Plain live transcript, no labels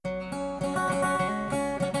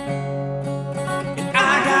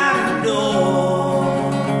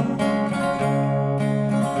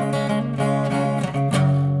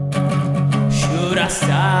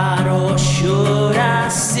or should I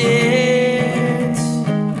sit?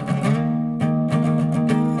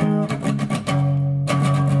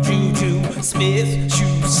 Juju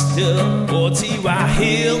Smith-Schuster or T.Y.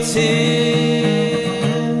 Hilton?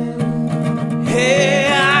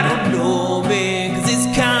 Hey, I don't know, man, 'cause it's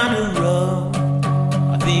kinda rough.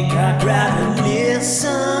 I think I'd rather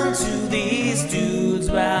listen to these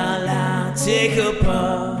dudes while I take a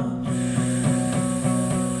puff.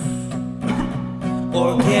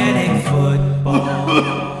 Organic football.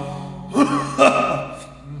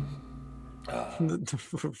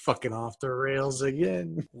 Fucking off the rails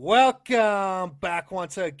again. Welcome back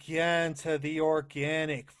once again to the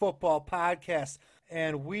Organic Football Podcast.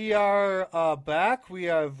 And we are back. We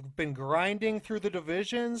have been grinding through the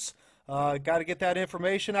divisions. Got to get that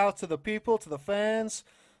information out to the people, to the fans.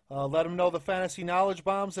 Let them know the fantasy knowledge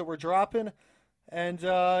bombs that we're dropping. And,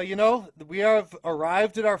 we have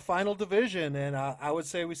arrived at our final division, and I would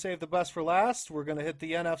say we saved the best for last. We're going to hit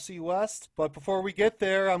the NFC West. But before we get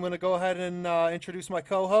there, I'm going to go ahead and introduce my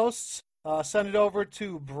co-hosts. Send it over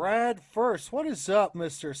to Brad first. What is up,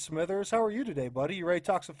 Mr. Smithers? How are you today, buddy? You ready to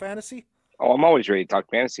talk some fantasy? Oh, I'm always ready to talk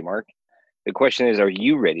fantasy, Mark. The question is, are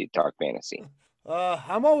you ready to talk fantasy?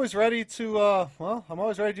 I'm always ready to,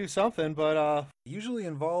 do something, but usually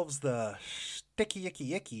involves the sticky,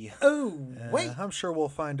 icky. Oh, wait. I'm sure we'll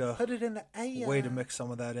find a Put it in the air. way to mix some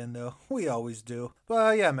of that in, though. We always do.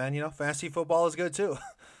 But yeah, man, fantasy football is good, too.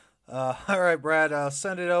 All right, Brad,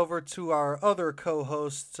 send it over to our other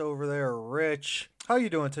co-hosts over there, Rich. How you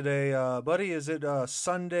doing today, buddy? Is it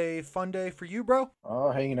Sunday fun day for you, bro? Oh,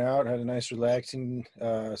 hanging out. Had a nice relaxing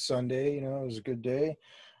Sunday. It was a good day.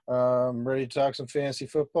 I'm ready to talk some fantasy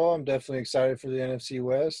football. I'm definitely excited for the NFC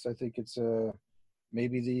West. I think it's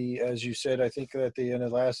maybe as you said, I think at the end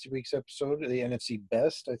of last week's episode, the NFC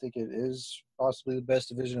best. I think it is possibly the best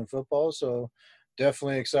division in football. So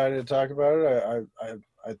definitely excited to talk about it.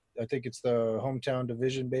 I think it's the hometown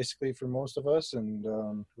division basically for most of us,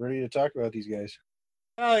 and ready to talk about these guys.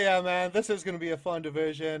 Oh yeah, man, this is going to be a fun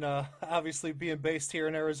division. Obviously, being based here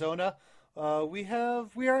in Arizona, we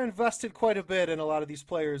are invested quite a bit in a lot of these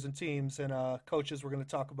players and teams and coaches we're going to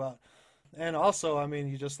talk about. And also, I mean,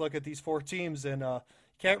 you just look at these four teams and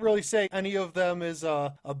can't really say any of them is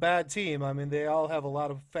a bad team. I mean, they all have a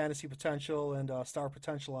lot of fantasy potential and star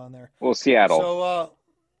potential on there. Well, Seattle. So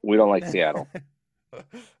we don't like Seattle.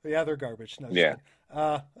 Yeah, they're garbage. No, yeah.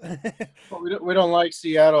 Well, we don't like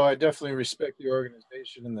Seattle. I definitely respect the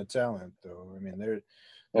organization and the talent, though. I mean,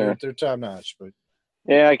 they're top notch, but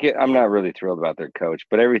yeah, I'm not really thrilled about their coach,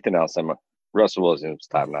 but everything else, Russell Wilson's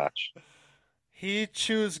top notch. He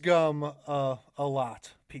chews gum a lot,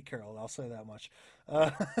 Pete Carroll. I'll say that much.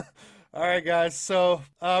 All right, guys. So,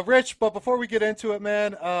 Rich, but before we get into it,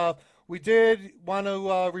 man, we did want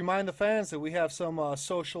to remind the fans that we have some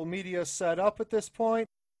social media set up at this point.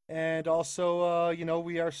 And also,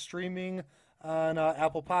 we are streaming on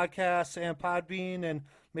Apple Podcasts and Podbean and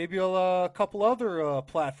maybe a couple other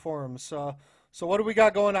platforms. So what do we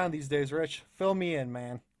got going on these days, Rich? Fill me in,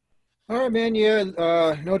 man. All right, man. Yeah,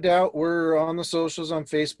 no doubt. We're on the socials on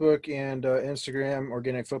Facebook and Instagram,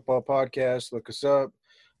 Organic Football Podcast. Look us up.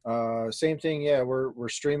 Same thing. Yeah, we're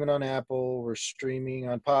streaming on Apple. We're streaming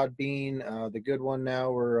on Podbean. The good one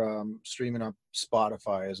now, we're streaming on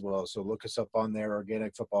Spotify as well. So look us up on there,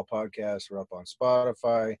 Organic Football Podcast. We're up on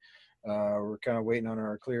Spotify. We're kind of waiting on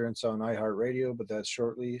our clearance on iHeartRadio, but that's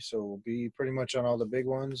shortly. So we'll be pretty much on all the big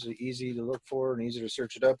ones, easy to look for and easy to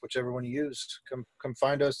search it up, whichever one you use. Come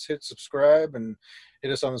find us, hit subscribe, and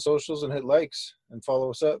hit us on the socials and hit likes and follow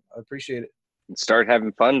us up. I appreciate it. Start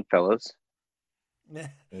having fun, fellas.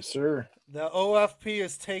 Yes, sir. The OFP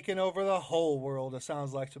is taking over the whole world, it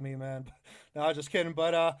sounds like to me, man. No, just kidding.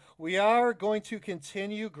 But we are going to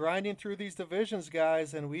continue grinding through these divisions,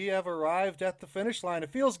 guys, and we have arrived at the finish line. It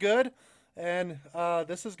feels good, and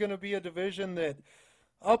this is going to be a division that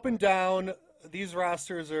up and down, these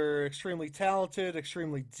rosters are extremely talented,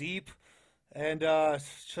 extremely deep, and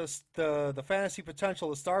just the fantasy potential,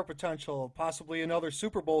 the star potential, possibly another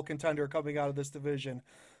Super Bowl contender coming out of this division.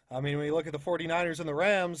 I mean, when you look at the 49ers and the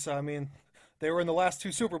Rams, I mean, they were in the last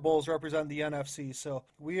two Super Bowls representing the NFC. So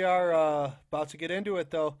we are about to get into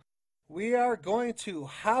it, though. We are going to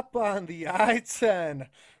hop on the I-10,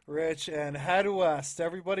 Rich, and head west.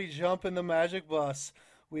 Everybody jump in the Magic Bus.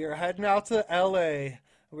 We are heading out to L.A.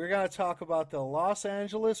 We're going to talk about the Los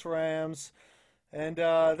Angeles Rams. And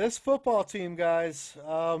this football team, guys,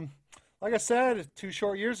 like I said, 2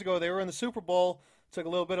 short years ago, they were in the Super Bowl. Took a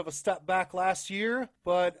little bit of a step back last year,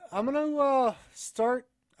 but I'm going to start,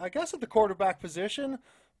 I guess, at the quarterback position.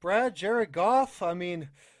 Jared Goff, I mean,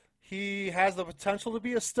 he has the potential to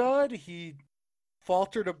be a stud. He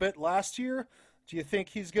faltered a bit last year. Do you think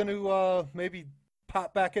he's going to maybe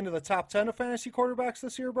pop back into the top 10 of fantasy quarterbacks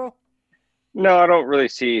this year, bro? No, I don't really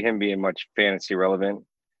see him being much fantasy relevant.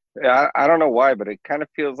 I don't know why, but it kind of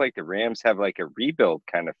feels like the Rams have like a rebuild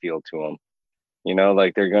kind of feel to them. You know,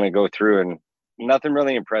 like they're going to go through, and nothing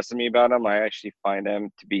really impresses me about them. I actually find them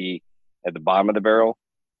to be at the bottom of the barrel.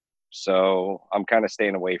 So I'm kind of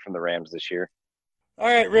staying away from the Rams this year. All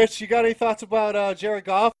right, Rich, you got any thoughts about Jared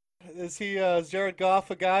Goff? Is Jared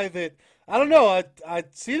Goff a guy that, I don't know, I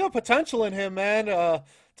see the potential in him, man.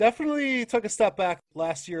 Definitely took a step back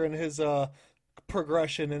last year in his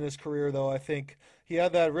progression in his career, though. I think he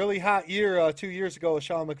had that really hot year 2 years ago with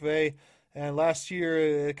Sean McVay, and last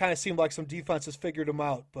year it kind of seemed like some defenses figured him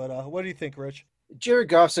out. But what do you think, Rich? Jared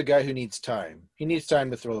Goff's a guy who needs time. He needs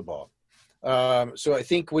time to throw the ball. So I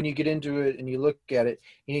think when you get into it and you look at it,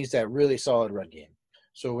 he needs that really solid run game.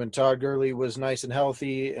 So when Todd Gurley was nice and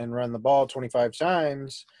healthy and run the ball 25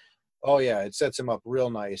 times, oh yeah, it sets him up real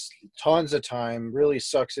nice. Tons of time, really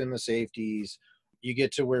sucks in the safeties. You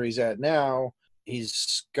get to where he's at now,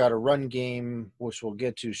 he's got a run game, which we'll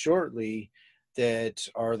get to shortly, that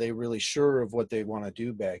are they really sure of what they want to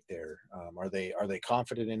do back there? Are they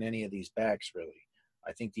confident in any of these backs really?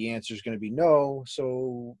 I think the answer is going to be no.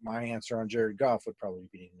 So my answer on Jared Goff would probably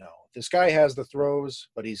be no. This guy has the throws,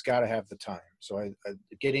 but he's got to have the time. So I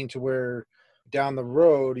getting to where down the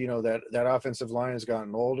road, you know, that offensive line has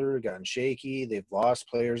gotten older, gotten shaky. They've lost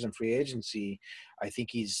players in free agency. I think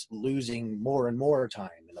he's losing more and more time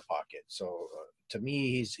in the pocket. So to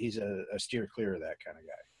me, he's a steer clear of that kind of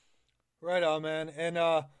guy. Right on, man.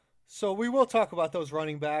 And so we will talk about those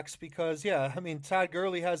running backs because, yeah, I mean, Todd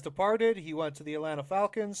Gurley has departed. He went to the Atlanta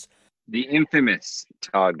Falcons. The infamous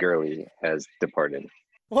Todd Gurley has departed.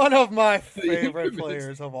 One of my favorite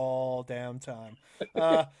players of all damn time.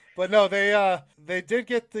 But no, they did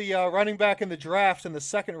get the running back in the draft in the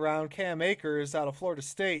second round, Cam Akers out of Florida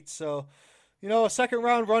State. So, you know, a second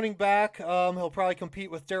round running back, he'll probably compete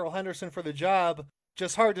with Darrell Henderson for the job.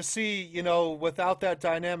 Just hard to see, you know, without that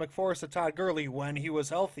dynamic force of Todd Gurley when he was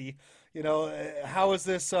healthy. You know, how is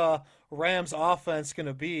this Rams offense going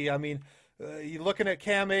to be? I mean, you're looking at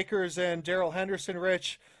Cam Akers and Darrell Henderson,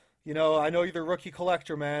 Rich. You know, I know you're the rookie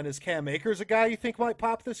collector, man. Is Cam Akers a guy you think might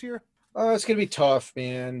pop this year? It's going to be tough,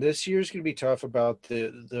 man. This year's going to be tough about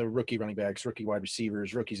the rookie running backs, rookie wide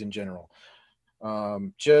receivers, rookies in general.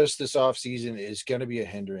 Just this offseason is going to be a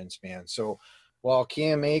hindrance, man. So while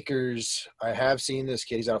Cam Akers, I have seen this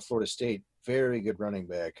kid. He's out of Florida State. Very good running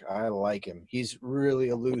back. I like him. He's really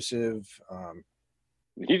elusive.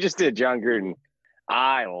 You just did John Gruden.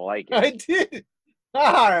 I like him. I did.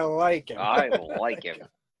 I like him. I like him.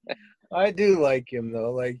 I do like him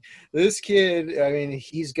though. Like this kid, I mean,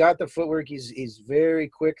 he's got the footwork. He's very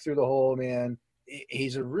quick through the hole, man.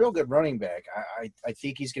 He's a real good running back. I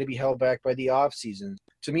think he's going to be held back by the offseason.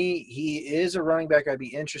 To me, he is a running back I'd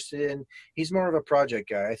be interested in. He's more of a project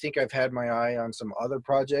guy. I think I've had my eye on some other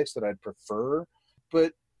projects that I'd prefer,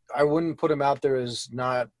 but I wouldn't put him out there as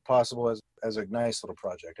not possible as a nice little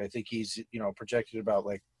project. I think he's, you know, projected about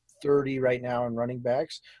like 30 right now in running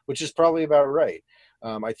backs, which is probably about right.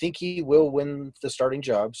 I think he will win the starting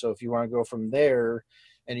job. So if you want to go from there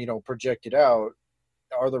and, you know, project it out,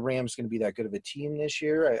 are the Rams going to be that good of a team this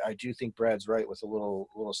year? I do think Brad's right with a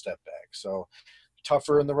little step back. So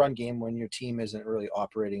tougher in the run game when your team isn't really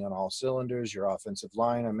operating on all cylinders. Your offensive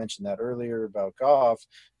line, I mentioned that earlier about Goff.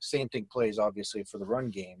 Same thing plays obviously for the run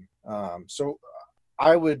game. So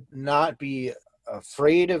I would not be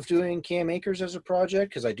afraid of doing Cam Akers as a project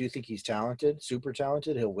because I do think he's talented, super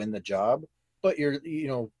talented. He'll win the job. But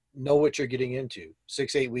know what you're getting into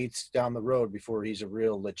 6-8 weeks down the road before he's a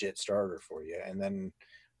real legit starter for you. And then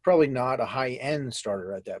probably not a high end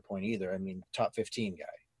starter at that point either. I mean, top 15 guy.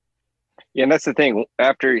 Yeah, and that's the thing.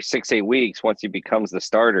 After 6-8 weeks, once he becomes the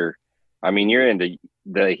starter, I mean, you're in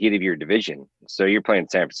the heat of your division. So you're playing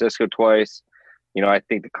San Francisco twice. You know, I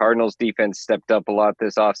think the Cardinals defense stepped up a lot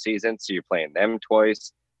this offseason. So you're playing them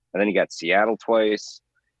twice. And then you got Seattle twice.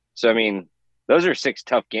 So, I mean, those are 6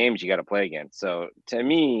 tough games you got to play against. So to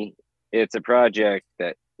me, it's a project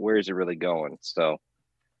that where's it really going? So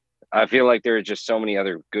I feel like there are just so many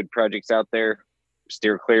other good projects out there.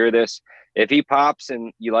 Steer clear of this. If he pops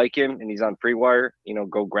and you like him and he's on free wire, you know,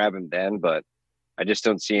 go grab him then. But I just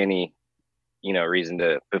don't see any, you know, reason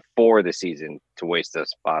to before the season to waste a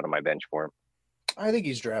spot on my bench for him. I think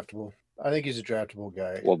he's draftable. I think he's a draftable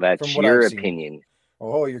guy. Well, that's your opinion.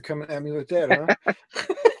 Oh, you're coming at me with that, huh?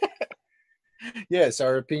 Yes,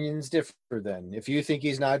 our opinions differ then. If you think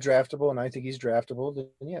he's not draftable and I think he's draftable, then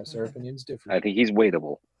yes, our opinions differ. I think he's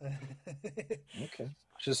waitable. Okay.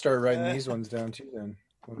 Should start writing these ones down too then.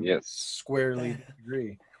 Yes. Squarely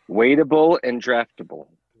disagree. Waitable and draftable.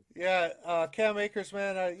 Yeah, Cam Akers,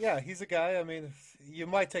 man. Yeah, he's a guy. I mean, you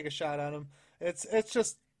might take a shot on him. It's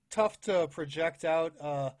just tough to project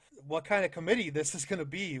out what kind of committee this is going to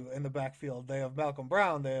be in the backfield. They have Malcolm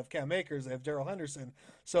Brown, they have Cam Akers, they have Daryl Henderson.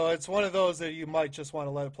 So it's one of those that you might just want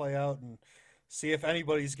to let it play out and see if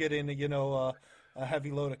anybody's getting a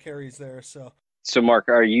heavy load of carries there. So Mark,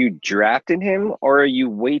 are you drafting him or are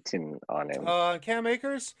you waiting on him? Cam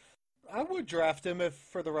Akers, I would draft him if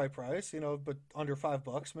for the right price, but under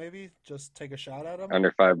 $5 maybe. Just take a shot at him.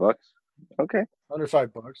 Under $5? Okay. Under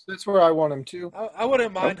 $5. That's where I want him to. I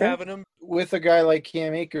wouldn't mind Okay. having him. With a guy like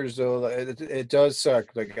Cam Akers, though, it does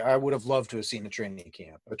suck. Like, I would have loved to have seen a training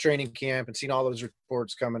camp and seen all those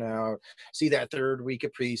reports coming out, see that third week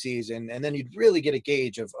of preseason, and then you'd really get a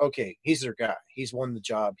gauge of, okay, he's their guy. He's won the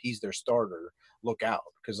job. He's their starter. Look out.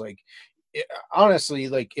 Because, honestly,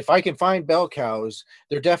 if I can find bell cows,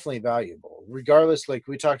 they're definitely valuable. Regardless, like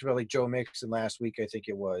we talked about, like Joe Mixon last week, I think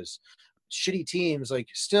it was. Shitty teams,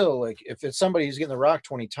 still, if it's somebody who's getting the rock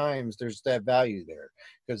 20 times, there's that value there.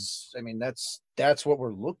 Because, I mean, that's what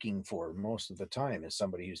we're looking for most of the time, is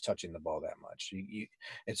somebody who's touching the ball that much.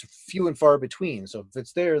 It's few and far between. So if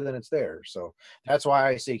it's there, then it's there. So that's why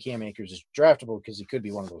I say Cam Akers is draftable, because he could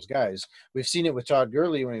be one of those guys. We've seen it with Todd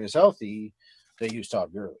Gurley when he was healthy. They used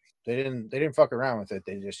Todd Gurley. They didn't fuck around with it.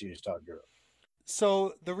 They just used Todd Gurley.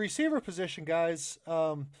 So the receiver position, guys,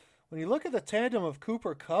 when you look at the tandem of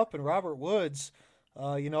Cooper Kupp and Robert Woods,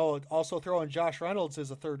 also throwing Josh Reynolds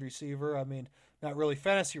as a third receiver. I mean, not really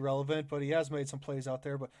fantasy relevant, but he has made some plays out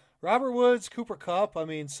there. But Robert Woods, Cooper Kupp, I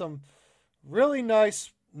mean, some really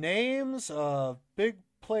nice names, big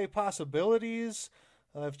play possibilities.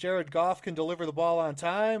 If Jared Goff can deliver the ball on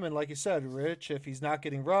time, and like you said, Rich, if he's not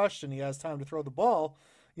getting rushed and he has time to throw the ball,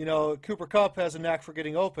 Cooper Kupp has a knack for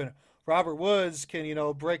getting open. Robert Woods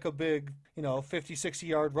can, break a big, 50,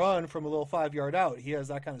 60-yard run from a little 5-yard out. He has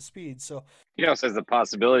that kind of speed. So He also has the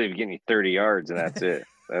possibility of getting you 30 yards, and that's it.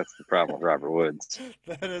 That's the problem with Robert Woods.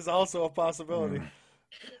 that is also a possibility.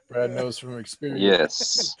 Brad knows from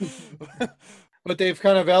experience. Yes. But they've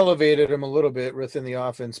kind of elevated him a little bit within the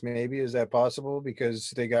offense, maybe. Is that possible? Because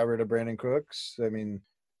they got rid of Brandon Cooks. I mean,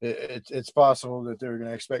 it's possible that they're going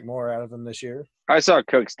to expect more out of him this year. I saw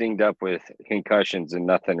Cooks dinged up with concussions, and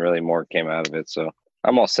nothing really more came out of it, so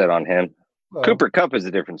I'm all set on him. Well, Cooper Kupp is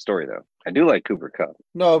a different story, though. I do like Cooper Kupp.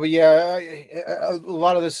 No, but yeah, a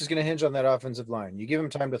lot of this is going to hinge on that offensive line. You give him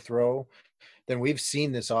time to throw, then we've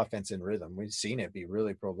seen this offense in rhythm. We've seen it be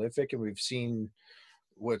really prolific, and we've seen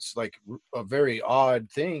what's like a very odd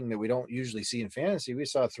thing that we don't usually see in fantasy. We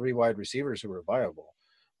saw 3 wide receivers who were viable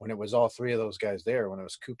when it was all 3 of those guys there. When it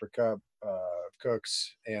was Cooper Kupp,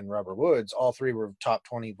 Cooks, and Robert Woods, all 3 were top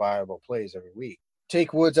 20 viable plays every week.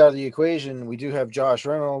 Take Woods out of the equation, we do have Josh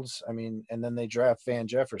Reynolds. I mean, and then they draft Van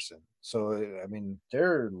Jefferson. So, I mean,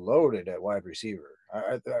 they're loaded at wide receiver.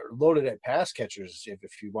 Loaded at pass catchers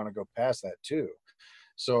if you want to go past that too.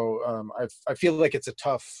 So I feel like it's a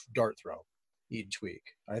tough dart throw each week.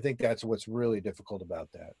 I think that's what's really difficult about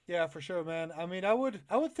that. Yeah, for sure, man. I mean, I would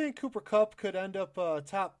think Cooper Kupp could end up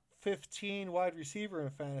top 15 wide receiver in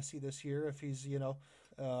fantasy this year if he's,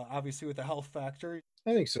 obviously with the health factor.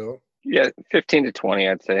 I think so. Yeah, 15 to 20,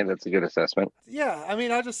 I'd say. That's a good assessment. Yeah, I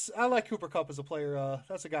mean, I like Cooper Kupp as a player.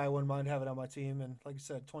 That's a guy I wouldn't mind having on my team. And like you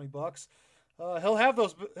said, $20. He'll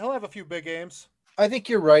have a few big games. I think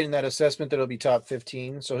you're right in that assessment that he'll be top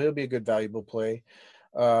 15. So he'll be a good, valuable play.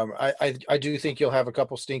 I do think you'll have a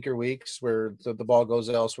couple stinker weeks where the ball goes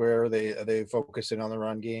elsewhere. They focus in on the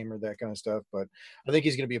run game or that kind of stuff. But I think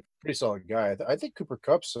he's going to be a pretty solid guy. I think Cooper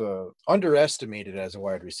Kupp's underestimated as a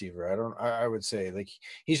wide receiver. I would say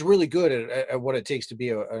he's really good at what it takes to be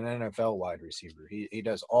an NFL wide receiver. He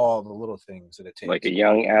does all the little things that it takes. Like a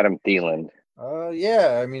young Adam Thielen.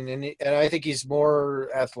 Yeah, I mean, and I think he's more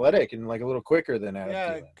athletic and a little quicker than Adam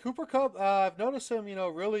Thielen. Cooper Kupp, I've noticed him,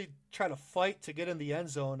 really try to fight to get in the end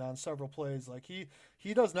zone on several plays. Like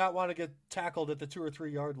he does not want to get tackled at the 2 or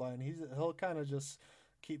 3 yard line. He'll kind of just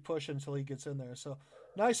keep pushing until he gets in there. So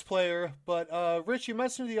nice player. But Rich, you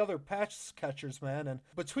mentioned the other pass catchers, man, and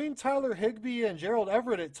between Tyler Higbee and Gerald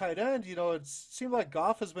Everett at tight end, it seemed like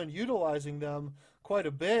Goff has been utilizing them quite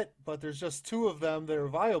a bit, but there's just 2 of them that are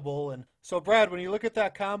viable. And so, Brad, when you look at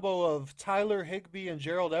that combo of Tyler Higbee and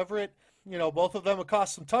Gerald Everett, both of them have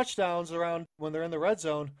cost some touchdowns around when they're in the red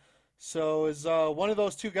zone. So is one of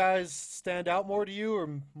those 2 guys stand out more to you or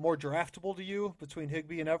more draftable to you between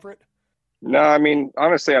Higbee and Everett? No, I mean,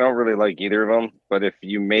 honestly, I don't really like either of them. But if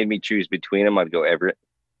you made me choose between them, I'd go Everett.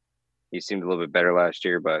 He seemed a little bit better last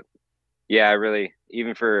year. But, yeah, I really,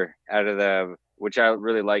 even for out of the which I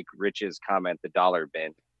really like Rich's comment, the dollar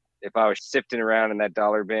bin. If I was sifting around in that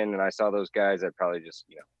dollar bin and I saw those guys, I'd probably just,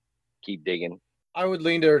 keep digging. I would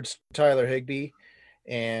lean towards Tyler Higbee,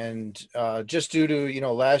 and just due to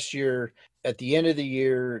last year at the end of the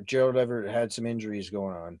year, Gerald Everett had some injuries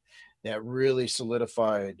going on that really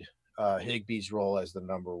solidified Higbee's role as the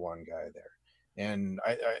number one guy there, and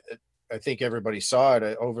I think everybody saw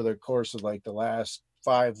it over the course of like the last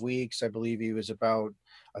 5 weeks. I believe he was about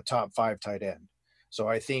a top 5 tight end. So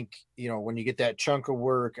I think, when you get that chunk of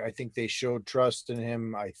work, I think they showed trust in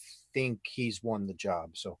him. I think he's won the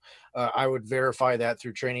job. So I would verify that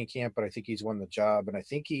through training camp, but I think he's won the job. And I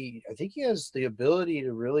think he has the ability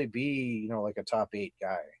to really be, like a top 8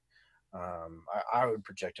 guy. I would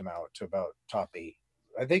project him out to about top 8.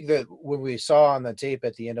 I think that what we saw on the tape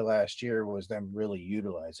at the end of last year was them really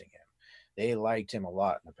utilizing him. They liked him a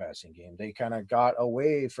lot in the passing game. They kind of got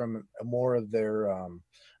away from more of their,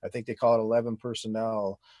 I think they call it 11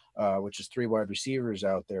 personnel, which is 3 wide receivers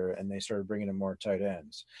out there, and they started bringing in more tight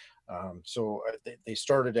ends. So they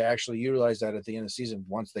started to actually utilize that at the end of the season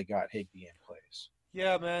once they got Higbee in place.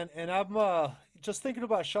 Yeah, man. And I'm just thinking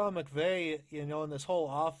about Sean McVay, in this whole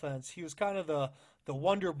offense. He was kind of the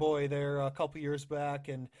wonder boy there a couple years back,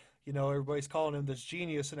 and, everybody's calling him this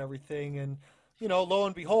genius and everything. And, lo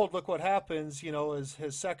and behold, look what happens, as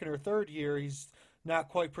his second or third year, he's not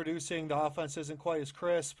quite producing. The offense isn't quite as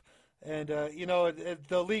crisp. And,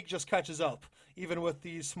 the league just catches up, even with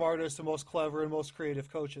the smartest and most clever and most creative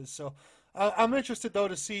coaches. So I'm interested, though,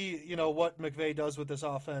 to see, what McVay does with this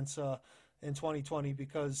offense in 2020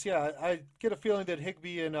 because, yeah, I get a feeling that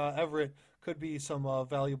Higbee and Everett could be some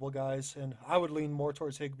valuable guys, and I would lean more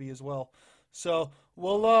towards Higbee as well. So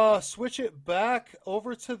we'll switch it back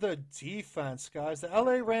over to the defense, guys, the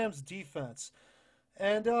LA Rams defense.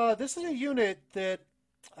 And this is a unit that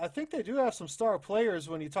I think they do have some star players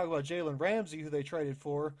when you talk about Jalen Ramsey, who they traded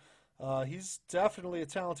for. He's definitely a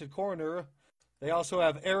talented corner. They also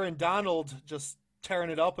have Aaron Donald just tearing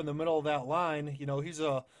it up in the middle of that line. He's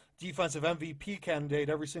a defensive MVP candidate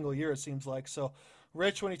every single year, it seems like. So,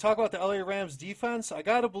 Rich, when you talk about the LA Rams defense, I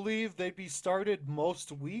got to believe they'd be started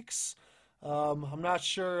most weeks. I'm not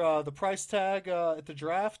sure the price tag at the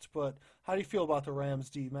draft, but how do you feel about the Rams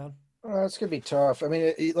D, man? It's going to be tough. I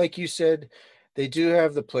mean, like you said, they do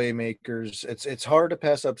have the playmakers. It's hard to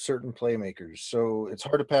pass up certain playmakers. So it's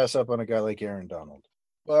hard to pass up on a guy like Aaron Donald.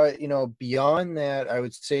 But, beyond that, I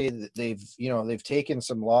would say that they've taken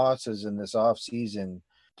some losses in this offseason.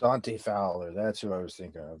 Dante Fowler, that's who I was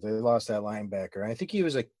thinking of. They lost that linebacker. I think he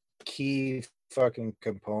was a key fucking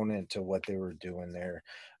component to what they were doing there.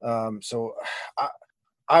 So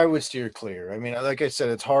I would steer clear. I mean, like I said,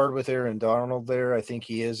 it's hard with Aaron Donald there. I think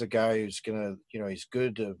he is a guy who's going to, he's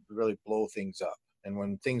good to really blow things up. And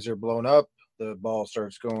when things are blown up, the ball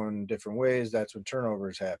starts going different ways. That's when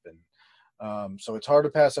turnovers happen. So it's hard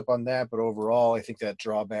to pass up on that. But overall, I think that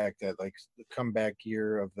drawback, that like the comeback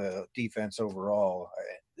year of the defense overall,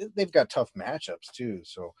 they've got tough matchups too.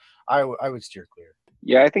 So I would steer clear.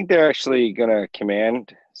 Yeah, I think they're actually going to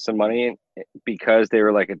command some money because they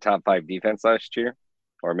were like a top 5 defense last year,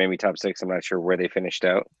 or maybe top 6. I'm not sure where they finished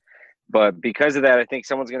out. But because of that, I think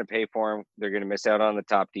someone's going to pay for them. They're going to miss out on the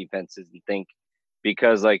top defenses and think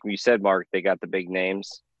because, like you said, Mark, they got the big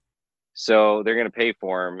names. So they're going to pay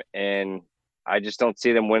for them. And I just don't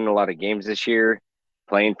see them winning a lot of games this year,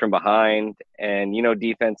 playing from behind. And,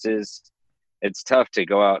 defenses, it's tough to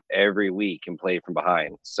go out every week and play from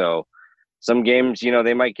behind. So some games,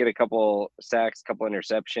 they might get a couple sacks, couple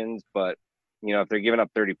interceptions, but, if they're giving up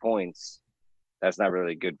 30 points, that's not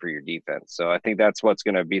really good for your defense. So I think that's what's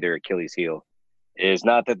going to be their Achilles heel, is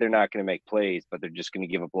not that they're not going to make plays, but they're just going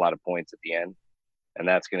to give up a lot of points at the end. And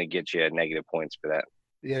that's going to get you negative points for that.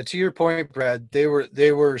 Yeah, to your point, Brad, they were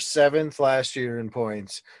 7th last year in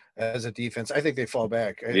points as a defense. I think they fall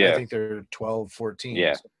back. I think they're 12, 14.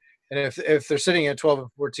 Yeah. And if they're sitting at 12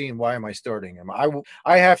 and 14, why am I starting them?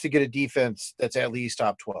 I have to get a defense that's at least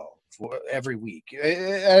top 12 every week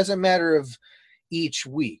as a matter of each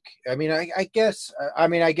week. I mean, I guess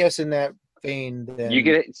in that vein, then you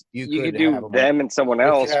could do them and someone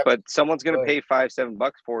else, but someone's going to pay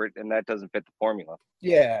 $5-7 for it, and that doesn't fit the formula.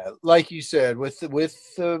 Yeah, like you said, with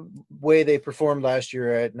the way they performed last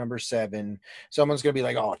year at number 7, someone's going to be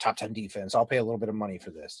like, "Oh, top 10 defense. I'll pay a little bit of money for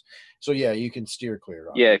this." So yeah, you can steer clear.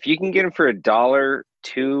 Yeah, if you can get them for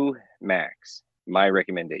 $1.02 max, my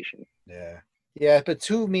recommendation. Yeah, but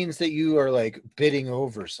 2 means that you are like bidding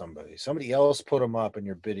over somebody. Somebody else put them up, and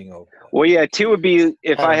you're bidding over them. Well, yeah, 2 would be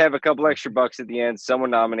if I have a couple extra bucks at the end, someone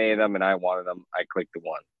nominated them, and I wanted them, I click the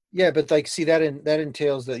 1. Yeah, but like, see that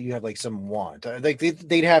entails that you have like some want. Like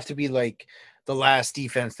they'd have to be like the last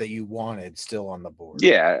defense that you wanted still on the board.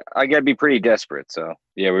 Yeah, I got to be pretty desperate. So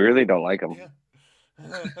yeah, we really don't like them. Yeah.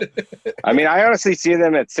 I mean, I honestly see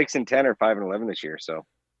them at 6-10 or 5-11 this year. So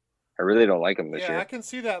I really don't like them this Yeah, I year. can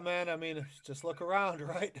see that, man. I mean, just look around,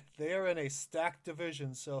 right? They are in a stacked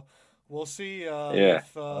division, so we'll see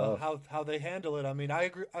if how they handle it. I mean, I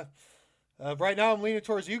agree. Right now, I'm leaning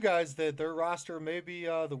towards you guys that their roster may be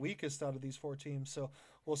the weakest out of these four teams. So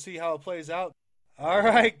we'll see how it plays out. All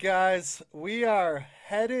right, guys, we are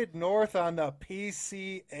headed north on the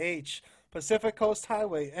PCH, Pacific Coast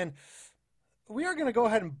Highway, and we are going to go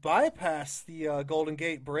ahead and bypass the Golden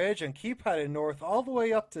Gate Bridge and keep heading north all the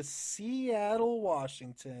way up to Seattle,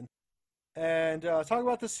 Washington. And talk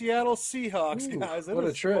about the Seattle Seahawks, Ooh, guys. It what a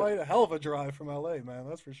is trip. quite a hell of a drive from LA, man.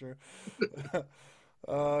 That's for sure.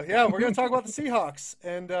 Yeah, we're going to talk about the Seahawks.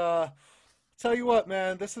 And tell you what,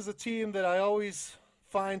 man, this is a team that I always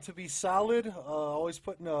find to be solid, always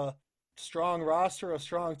putting a strong roster, a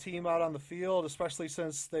strong team out on the field, especially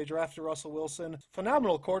since they drafted Russell Wilson.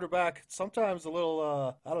 Phenomenal quarterback, sometimes a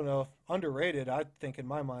little, I don't know, underrated, I think, in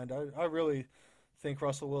my mind. I really think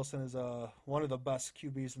Russell Wilson is one of the best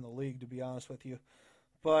QBs in the league, to be honest with you.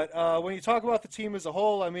 But when you talk about the team as a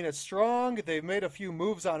whole, I mean, it's strong. They've made a few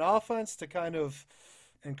moves on offense to kind of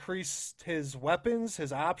increase his weapons,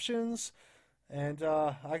 his options. And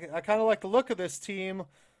I kind of like the look of this team.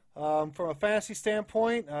 From a fantasy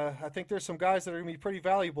standpoint, I think there's some guys that are going to be pretty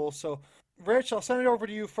valuable. So, Rich, I'll send it over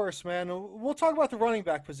to you first, man. We'll talk about the running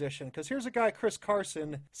back position, because here's a guy, Chris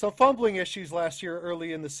Carson, some fumbling issues last year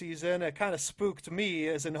early in the season. It kind of spooked me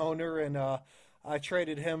as an owner, and I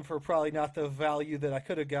traded him for probably not the value that I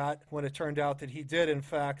could have got when it turned out that he did, in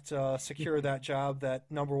fact, secure that job, that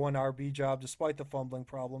number one RB job, despite the fumbling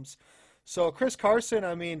problems. So Chris Carson,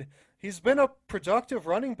 I mean, he's been a productive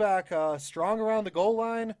running back, strong around the goal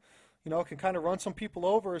line, can kind of run some people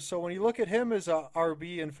over. So when you look at him as a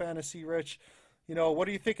RB in fantasy, Rich, what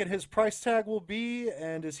are you thinking his price tag will be,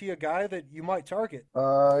 and is he a guy that you might target?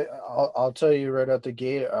 I'll tell you right out the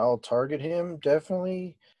gate, I'll target him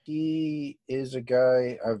definitely. He is a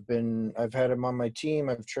guy I've had him on my team.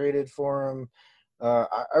 I've traded for him.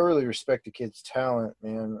 I really respect the kid's talent,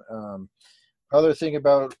 man. Other thing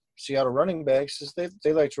about Seattle running backs is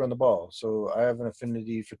they like to run the ball. So I have an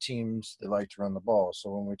affinity for teams that like to run the ball.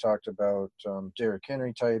 So when we talked about Derrick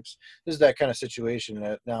Henry types, this is that kind of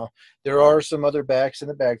situation. Now, there are some other backs in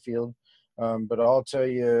the backfield, but I'll tell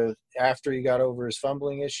you, after he got over his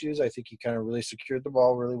fumbling issues, I think he kind of really secured the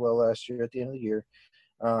ball really well last year at the end of the year.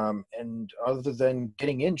 And other than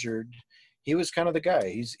getting injured, he was kind of the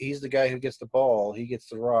guy. He's the guy who gets the ball. He gets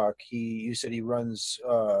the rock. You said he runs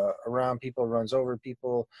around people, runs over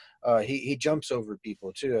people. He jumps over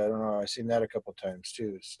people too. I don't know. I've seen that a couple times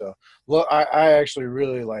too. So, well, I actually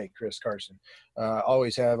really like Chris Carson.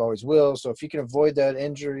 Always have, always will. So if you can avoid that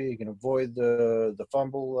injury, you can avoid the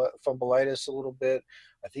fumbleitis a little bit.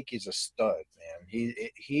 I think he's a stud, man.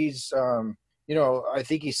 He's I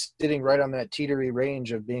think he's sitting right on that teetery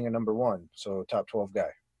range of being a number one. So top 12 guy.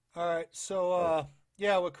 All right, so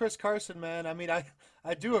yeah, with Chris Carson, man, I mean,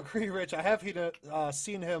 I do agree, Rich. I have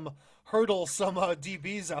seen him hurdle some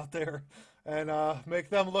DBs out there and make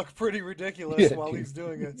them look pretty ridiculous while he's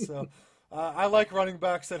doing it. So I like running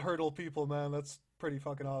backs that hurdle people, man. That's pretty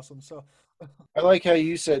fucking awesome. So I like how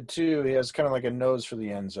you said too, he has kind of like a nose for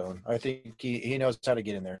the end zone. I think he knows how to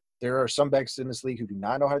get in there. There are some backs in this league who do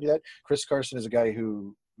not know how to do that. Chris Carson is a guy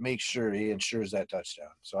who makes sure he ensures that touchdown.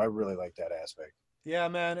 So I really like that aspect. Yeah,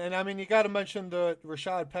 man. And I mean, you got to mention the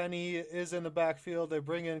Rashad Penny is in the backfield. They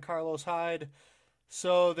bring in Carlos Hyde.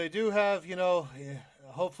 So they do have,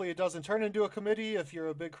 hopefully it doesn't turn into a committee if you're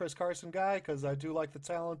a big Chris Carson guy, because I do like the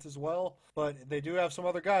talent as well. But they do have some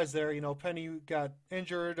other guys there. Penny got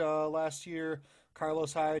injured last year.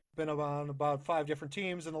 Carlos Hyde been on about 5 different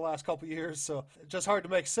teams in the last couple of years. So just hard to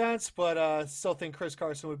make sense, but still think Chris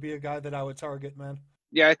Carson would be a guy that I would target, man.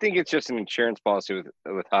 Yeah, I think it's just an insurance policy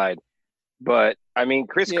with Hyde. But, I mean,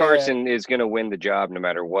 Chris Carson is going to win the job no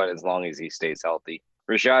matter what, as long as he stays healthy.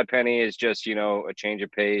 Rashad Penny is just, a change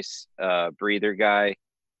of pace, breather guy.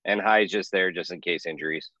 And Hyde's just there just in case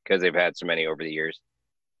injuries, because they've had so many over the years.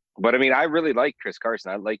 But, I mean, I really like Chris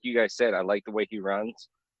Carson. Like you guys said, I like the way he runs.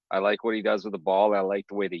 I like what he does with the ball. I like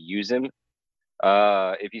the way they use him.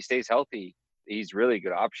 If he stays healthy, he's really a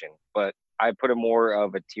good option. But I put him more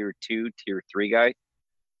of a tier 2, tier 3 guy.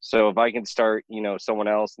 So if I can start, someone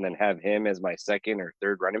else and then have him as my second or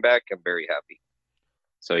third running back, I'm very happy.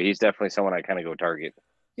 So he's definitely someone I kind of go target.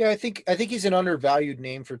 Yeah, I think he's an undervalued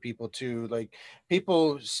name for people too. Like,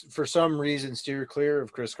 people for some reason steer clear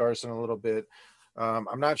of Chris Carson a little bit.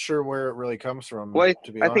 I'm not sure where it really comes from, Well,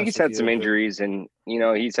 to be I think honest he's with had some you. But injuries, and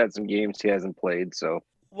he's had some games he hasn't played. So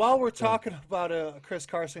While we're talking about Chris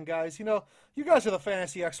Carson, guys, you guys are the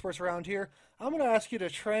fantasy experts around here. I'm going to ask you to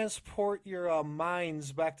transport your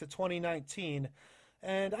minds back to 2019.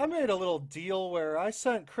 And I made a little deal where I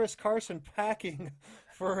sent Chris Carson packing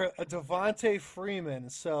for a Devontae Freeman.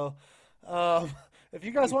 So um, if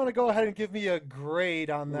you guys want to go ahead and give me a grade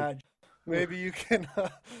on that, maybe you can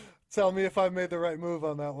tell me if I made the right move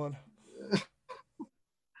on that one.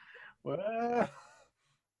 well,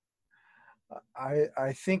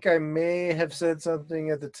 I think I may have said something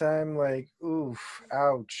at the time like, "Oof,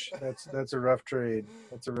 ouch, that's a rough trade.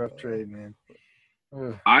 That's a rough trade, man."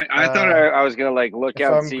 Oof. I thought I was gonna like look If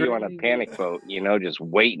out and I'm see you on a grading panic it, boat, just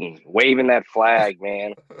waving that flag,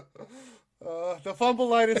 man. The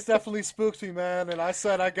fumbleitis definitely spooked me, man, and I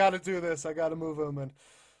said I got to do this. I got to move him, and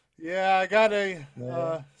yeah, I got a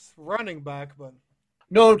yeah. running back, but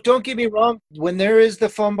No, don't get me wrong. When there is the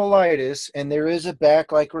fumbleitis and there is a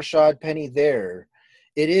back like Rashad Penny there,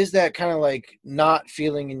 it is that kind of like not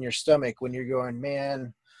feeling in your stomach when you're going,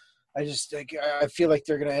 man. I feel like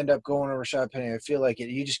they're gonna end up going to Rashad Penny. I feel like it.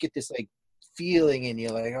 You just get this like feeling in you,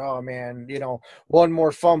 like, oh man, one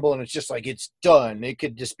more fumble and it's just like it's done. It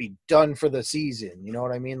could just be done for the season. You know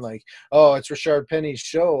what I mean? Like, oh, it's Rashad Penny's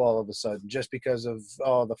show all of a sudden just because of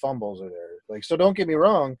all the fumbles are there. Like, so don't get me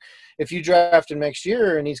wrong. If you draft him next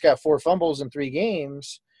year and he's got 4 fumbles in 3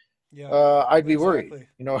 games, yeah, I'd be worried.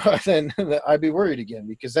 exactly. Then I'd be worried again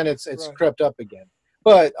because then it's Right. crept up again.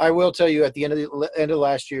 But I will tell you, at the end of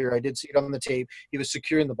last year, I did see it on the tape. He was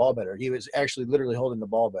securing the ball better. He was actually literally holding the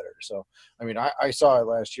ball better. So, I mean, I saw it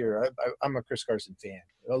last year. I'm a Chris Carson fan.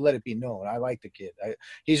 I'll let it be known. I like the kid.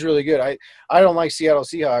 He's really good. I don't like Seattle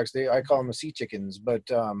Seahawks. I call them the Sea Chickens, but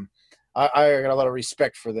I got a lot of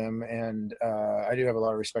respect for them, and I do have a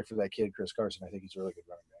lot of respect for that kid, Chris Carson. I think he's a really good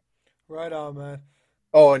running back. Right on, man.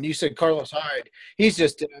 Oh, and you said Carlos Hyde. He's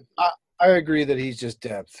just I agree that he's just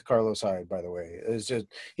depth. Carlos Hyde, by the way, is just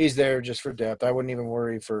he's there just for depth. I wouldn't even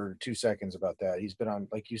worry for 2 seconds about that. He's been on,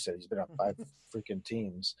 like you said, he's been on 5 freaking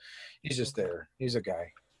teams. He's just Okay. there. He's a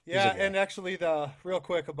guy. He's a Yeah, guy. and actually, the real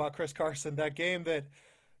quick about Chris Carson, that game that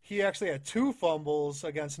he actually had 2 fumbles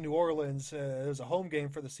against New Orleans. It was a home game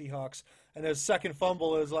for the Seahawks, and his second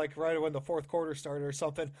fumble is like right when the fourth quarter started or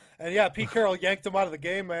something. And yeah, Pete Carroll yanked him out of the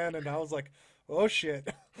game, man, and I was like, oh shit.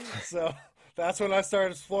 So that's when I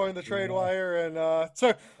started exploring the trade wire, and I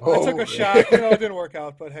took a shot. It didn't work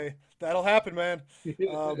out, but hey, that'll happen, man.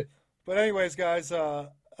 Um, but anyways, guys,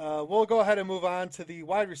 we'll go ahead and move on to the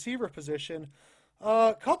wide receiver position.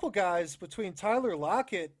 A couple guys between Tyler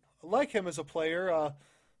Lockett, I like him as a player.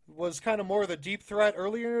 Was kind of more of the deep threat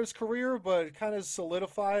earlier in his career, but kind of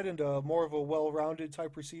solidified into more of a well-rounded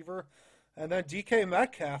type receiver. And then DK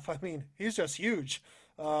Metcalf, I mean, he's just huge.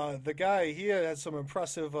 The guy, he had some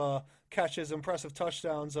impressive catches, impressive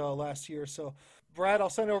touchdowns last year. So, Brad, I'll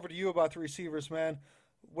send it over to you about the receivers, man.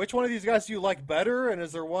 Which one of these guys do you like better, and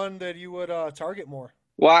is there one that you would target more?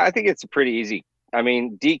 Well, I think it's pretty easy. I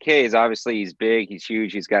mean, DK is obviously he's big, he's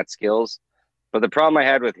huge, he's got skills. But the problem I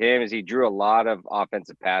had with him is he drew a lot of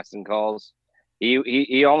offensive passing calls.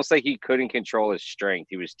 He almost like he couldn't control his strength.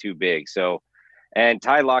 He was too big. So, and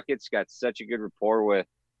Ty Lockett's got such a good rapport with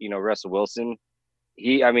Russell Wilson.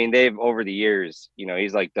 I mean, they've over the years,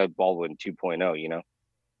 he's like Doug Baldwin 2.0.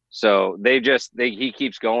 So he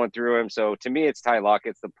keeps going through him. So to me, it's Ty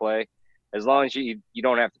Lockett's the play. As long as you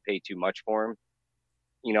don't have to pay too much for him,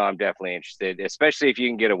 I'm definitely interested. Especially if you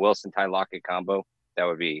can get a Wilson Ty Lockett combo, that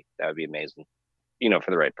would be amazing.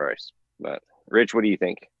 For the right price. But Rich, what do you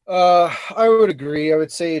think? I would agree. I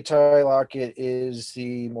would say Ty Lockett is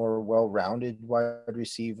the more well-rounded wide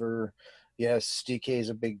receiver. Yes, DK is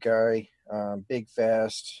a big guy, big,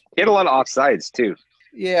 fast. He had a lot of offsides too.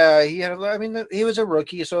 Yeah, he was a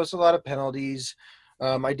rookie, so it's a lot of penalties.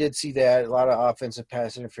 I did see that, a lot of offensive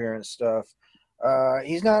pass interference stuff.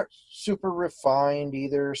 He's not super refined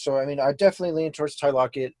either, so I mean, I definitely lean towards Ty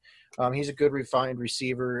Lockett. He's a good refined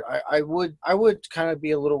receiver. I would kind of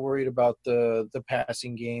be a little worried about the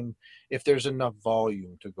passing game if there's enough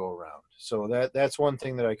volume to go around. So that's one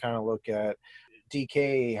thing that I kind of look at.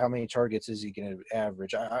 DK, how many targets is he going to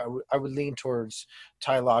average? I would lean towards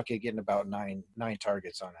Ty Lockett getting about nine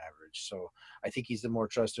targets on average. coverage. So I think he's the more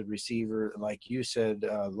trusted receiver. Like you said,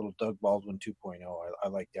 little Doug Baldwin 2.0. I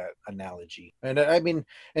like that analogy. And I mean,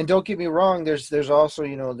 and don't get me wrong, there's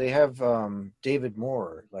also, they have David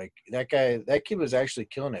Moore. Like that kid was actually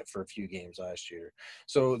killing it for a few games last year.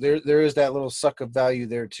 So there is that little suck of value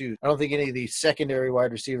there too. I don't think any of these secondary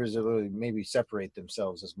wide receivers that really maybe separate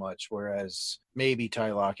themselves as much, whereas maybe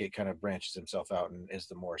Ty Lockett kind of branches himself out and is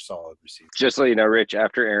the more solid receiver. Just so you know, Rich,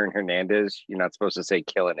 after Aaron Hernandez, you're not supposed to say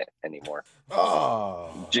killing it anymore.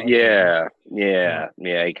 Oh, okay. Yeah.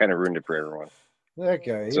 He kind of ruined it for everyone. That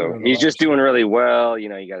guy. So he's just doing really well. You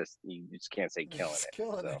just can't say killing He's it.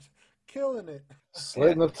 killing So. it. Killing it.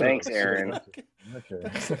 Slitting the throat. Thanks, Aaron.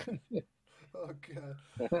 Okay. Oh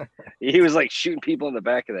god. He was like shooting people in the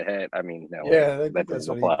back of the head. I mean, no, Yeah, that that's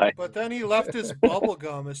doesn't what apply. But then he left his bubble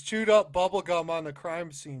gum, his chewed up bubble gum on the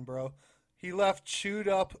crime scene, bro. He left chewed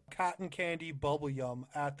up cotton candy bubble gum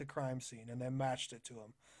at the crime scene and then matched it to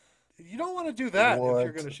him. You don't want to do that if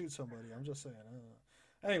you're going to shoot somebody. I'm just saying.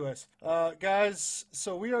 Anyways, guys,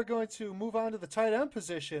 so we are going to move on to the tight end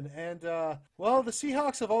position. And, the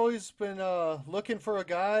Seahawks have always been looking for a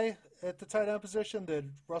guy at the tight end position that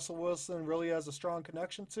Russell Wilson really has a strong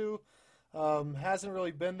connection to. Hasn't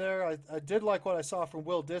really been there. I did like what I saw from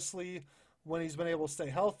Will Dissly when he's been able to stay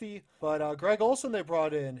healthy. But Greg Olsen they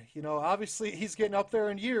brought in. Obviously he's getting up there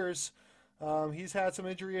in years. He's had some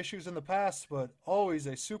injury issues in the past, but always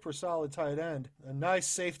a super solid tight end. A nice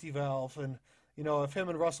safety valve. And, if him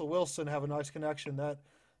and Russell Wilson have a nice connection,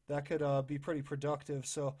 that could be pretty productive.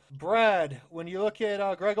 So, Brad, when you look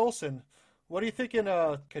at Greg Olsen, what are you thinking?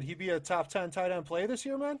 Could he be a top 10 tight end play this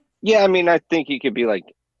year, man? Yeah, I mean, I think he could be like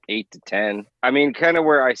 8 to 10. I mean, kind of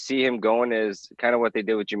where I see him going is kind of what they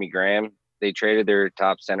did with Jimmy Graham. They traded their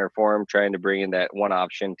top center for him, trying to bring in that one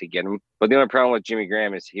option to get him. But the only problem with Jimmy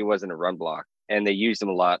Graham is he wasn't a run block, and they used him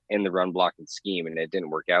a lot in the run blocking scheme, and it didn't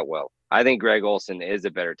work out well. I think Greg Olsen is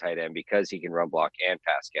a better tight end because he can run block and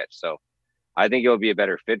pass catch. So I think it'll be a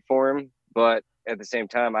better fit for him. But at the same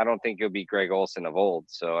time, I don't think it'll be Greg Olsen of old.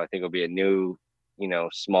 So I think it'll be a new,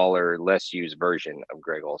 smaller, less used version of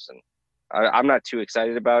Greg Olsen. I'm not too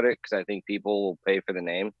excited about it because I think people will pay for the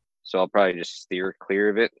name. So I'll probably just steer clear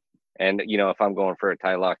of it. And, if I'm going for a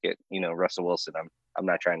Ty Lockett, Russell Wilson, I'm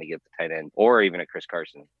not trying to get the tight end or even a Chris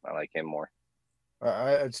Carson. I like him more.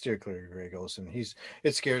 I'd steer clear of Greg Olsen.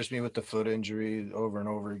 It scares me with the foot injury over and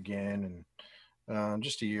over again, and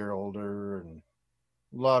just a year older, and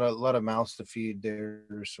a lot of mouths to feed there.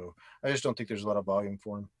 So I just don't think there's a lot of volume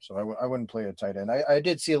for him. So I wouldn't play a tight end. I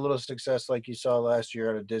did see a little success like you saw last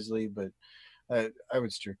year out of Disley, but I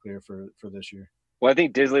would steer clear for this year. Well, I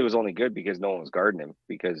think Disley was only good because no one was guarding him.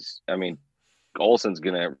 Because Olsen's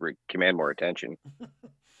gonna command more attention.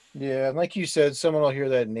 Yeah, and like you said, someone will hear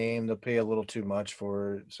that name, they'll pay a little too much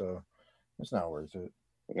for it, so it's not worth it.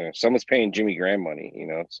 Yeah, someone's paying Jimmy Graham money,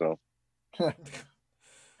 so.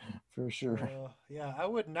 For sure. Yeah, I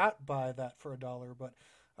would not buy that for $1. But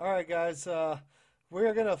all right, guys,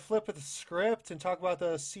 we're gonna flip the script and talk about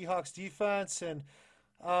the Seahawks defense. And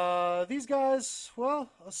these guys, a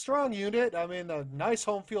strong unit. I mean, a nice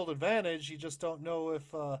home field advantage. You just don't know if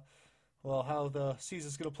how the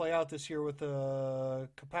season's going to play out this year with the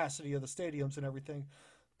capacity of the stadiums and everything.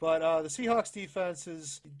 But the Seahawks defense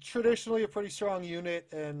is traditionally a pretty strong unit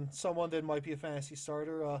and someone that might be a fantasy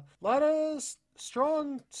starter. A lot of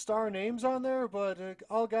strong star names on there, but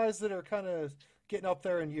all guys that are kind of getting up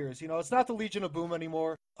there in years. It's not the Legion of Boom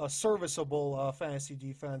anymore. A serviceable fantasy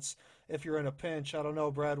defense if you're in a pinch. I don't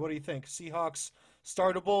know, Brad. What do you think? Seahawks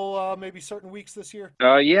startable maybe certain weeks this year?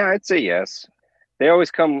 Yeah, I'd say yes. They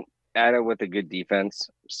always come at it with a good defense.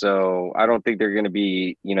 So I don't think they're going to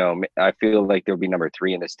be, I feel like they'll be number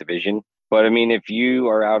 3 in this division. But if you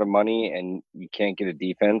are out of money and you can't get a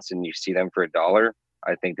defense and you see them for $1,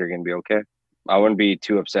 I think they're going to be okay. I wouldn't be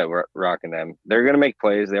too upset rocking them. They're going to make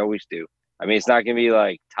plays. They always do. It's not going to be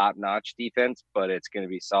like top-notch defense, but it's going to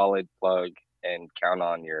be solid plug and count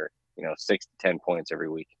on your, 6 to 10 points every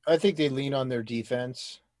week. I think they lean on their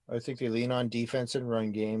defense. I think they lean on defense and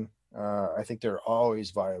run game. I think they're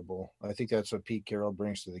always viable. I think that's what Pete Carroll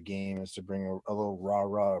brings to the game, is to bring a little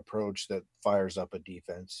rah-rah approach that fires up a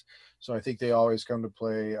defense. So I think they always come to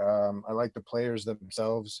play. I like the players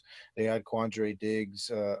themselves. They had Quandre Diggs,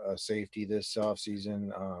 a safety this offseason.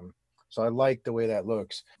 So I like the way that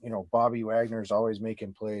looks. Bobby Wagner's always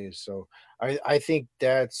making plays. So I think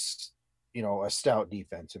that's, a stout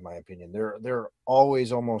defense, in my opinion. They're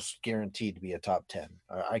always almost guaranteed to be a top 10.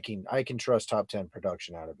 I can trust top 10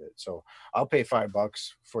 production out of it. So I'll pay $5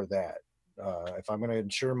 for that. If I'm going to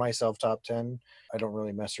ensure myself top 10, I don't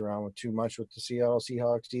really mess around with too much with the Seattle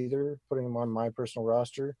Seahawks either, putting them on my personal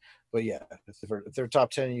roster. But yeah, if they're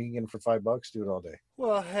top 10 and you can get them for $5, do it all day.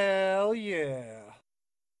 Well, hell yeah.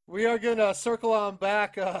 We are going to circle on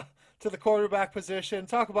back to the quarterback position,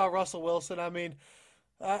 talk about Russell Wilson. I mean,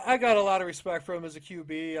 I got a lot of respect for him as a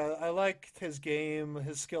QB. I liked his game,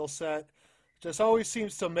 his skill set. Just always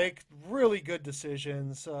seems to make really good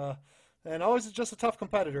decisions. And always just a tough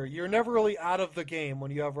competitor. You're never really out of the game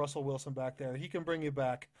when you have Russell Wilson back there. He can bring you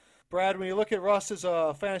back. Brad, when you look at Russ as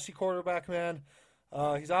a fantasy quarterback, man,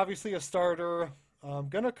 he's obviously a starter.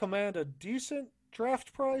 Going to command a decent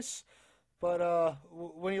draft price. But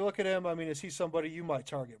when you look at him, I mean, is he somebody you might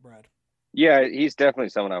target, Brad? Yeah, he's definitely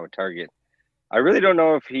someone I would target. I really don't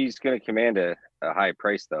know if he's going to command a high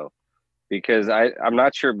price, though, because I'm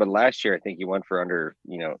not sure. But last year, I think he went for under,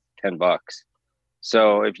 $10.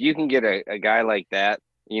 So if you can get a guy like that,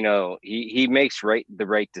 he makes the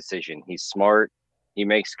right decision. He's smart. He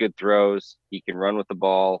makes good throws. He can run with the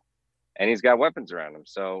ball, and he's got weapons around him.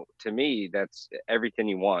 So to me, that's everything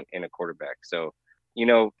you want in a quarterback. So,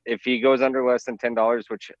 if he goes under less than $10,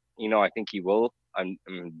 which, I think he will, I'm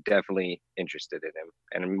definitely interested in him,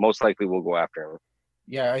 and most likely we'll go after him.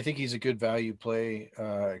 Yeah, I think he's a good value play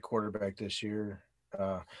at quarterback this year.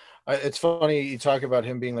 It's funny you talk about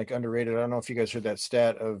him being like underrated. I don't know if you guys heard that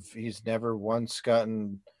stat of he's never once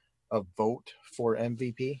gotten a vote for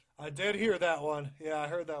MVP. I did hear that one. Yeah, I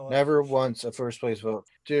heard that one. Never once a first place vote.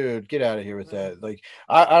 Dude, get out of here with that. Like,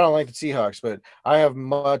 I don't like the Seahawks, but I have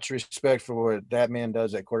much respect for what that man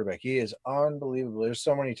does at quarterback. He is unbelievable. There's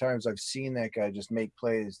so many times I've seen that guy just make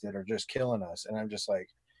plays that are just killing us, and I'm just like,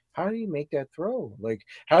 how do you make that throw? Like,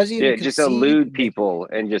 how does he even just elude people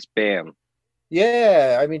and just bam?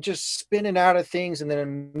 Yeah, I mean, just spinning out of things and then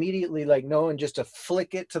immediately like knowing just to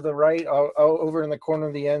flick it to the right over in the corner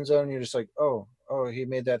of the end zone. You're just like, oh, he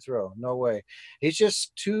made that throw. No way. He's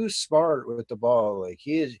just too smart with the ball. Like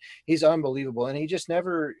he's unbelievable. And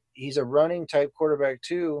he's a running type quarterback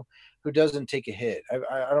too, who doesn't take a hit.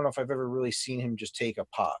 I don't know if I've ever really seen him just take a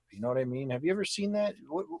pop. You know what I mean? Have you ever seen that?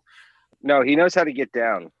 No, he knows how to get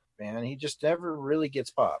down. Man, he just never really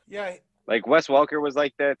gets popped. Yeah. Like Wes Welker was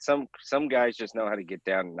like that. Some guys just know how to get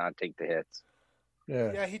down and not take the hits.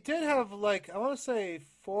 Yeah, he did have I want to say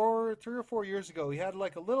 3 or 4 years ago, he had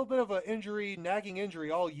like a little bit of a nagging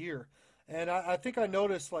injury all year. And I think I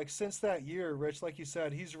noticed since that year, Rich, like you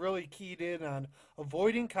said, he's really keyed in on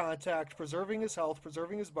avoiding contact, preserving his health,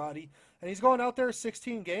 preserving his body. And he's going out there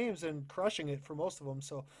 16 games and crushing it for most of them.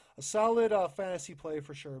 So a solid fantasy play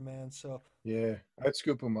for sure, man. So yeah, I'd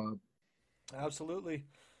scoop him up. Absolutely.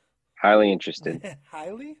 Highly interested.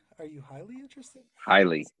 Highly? Are you highly interested?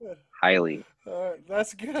 Highly.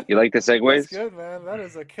 That's good. You like the segues? That's good, man. That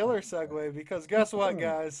is a killer segue because guess what,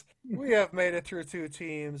 guys? We have made it through 2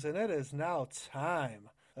 teams, and it is now time.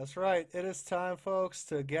 That's right. It is time, folks,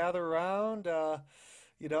 to gather around.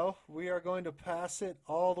 We are going to pass it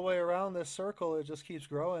all the way around this circle. It just keeps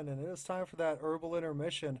growing, and it is time for that herbal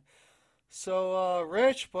intermission. So,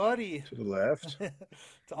 Rich, buddy. To the left.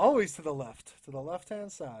 It's always to the left-hand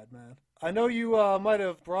side, man. I know you might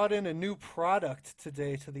have brought in a new product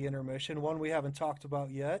today to the intermission, one we haven't talked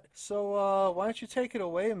about yet. So why don't you take it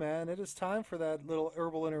away, man? It is time for that little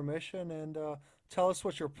herbal intermission, and tell us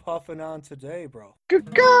what you're puffing on today, bro.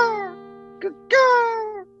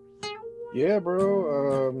 Yeah,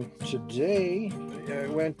 bro. Today I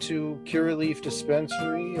went to Curaleaf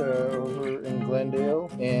Dispensary over in Glendale,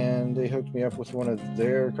 and they hooked me up with one of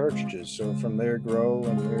their cartridges. So from their grow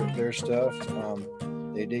and their stuff,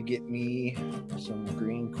 they did get me some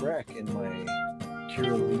green crack in my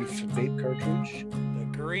Curaleaf vape cartridge.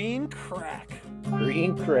 The green crack.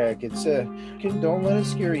 Green crack. It's don't let it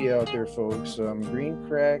scare you out there, folks. Green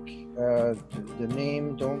crack. The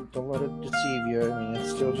name, don't let it deceive you. I mean,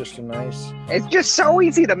 it's still just a nice. It's just so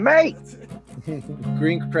easy to make.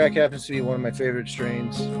 Green crack happens to be one of my favorite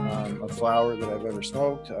strains of flower that I've ever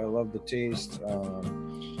smoked. I love the taste.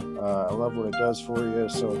 I love what it does for you.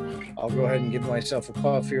 So I'll go ahead and give myself a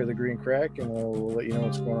puff here of the green crack, and we'll let you know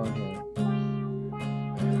what's going on here.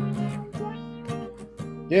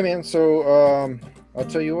 Yeah, man. So I'll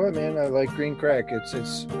tell you what, man. I like green crack. It's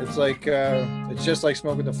like it's just like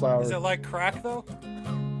smoking the flower. Is it like crack though?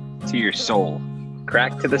 To your soul,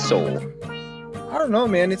 crack to the soul. I don't know,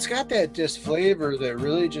 man. It's got that just flavor that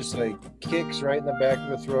really just like kicks right in the back of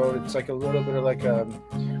the throat. It's like a little bit of like I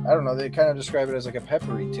don't know. They kind of describe it as like a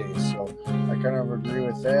peppery taste. So I kind of agree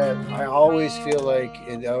with that. I always feel like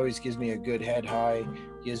it always gives me a good head high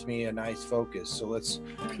gives me a nice focus. So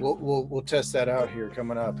we'll test that out here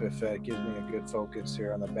coming up if that gives me a good focus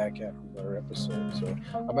here on the back half of our episode. So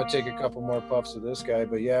I'm gonna take a couple more puffs of this guy,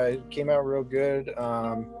 but yeah, it came out real good.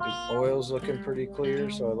 The oil's looking pretty clear,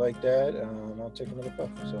 so I like that. I'll take another puff.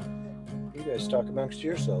 So you guys talk amongst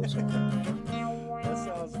yourselves. That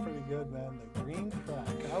sounds pretty good, man. The green crack.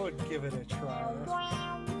 I would give it a try.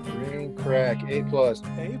 Green crack, A+. A+.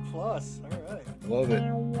 All right. Love it.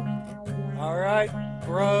 All right,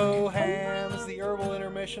 bro hams. The herbal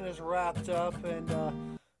intermission is wrapped up,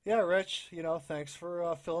 and yeah, Rich, thanks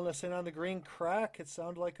for filling us in on the green crack. It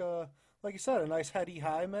sounded like like you said, a nice heady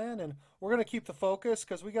high, man. And we're gonna keep the focus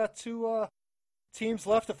because we got two teams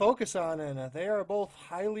left to focus on, and they are both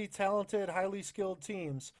highly talented, highly skilled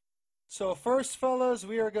teams. So first, fellas,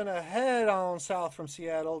 we are gonna head on south from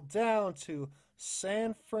Seattle down to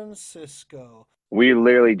San Francisco. We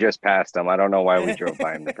literally just passed them. I don't know why we drove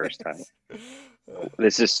by him the first time.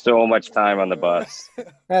 This is so much time on the bus.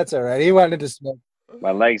 That's all right. He wanted to smoke.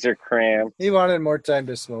 My legs are cramped. He wanted more time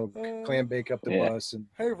to smoke, clam bake up the bus, and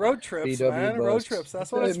hey, road trips, VW man. bus. Road trips.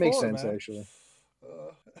 That's what it's it makes for, sense, man. actually.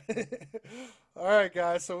 All right,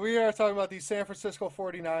 guys. So we are talking about the San Francisco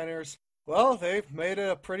 49ers. Well, they've made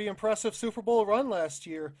a pretty impressive Super Bowl run last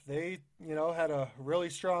year. They, had a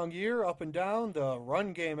really strong year up and down. The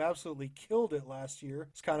run game absolutely killed it last year.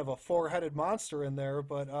 It's kind of a four-headed monster in there.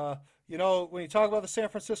 But, when you talk about the San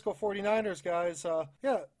Francisco 49ers, guys,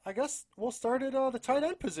 I guess we'll start at the tight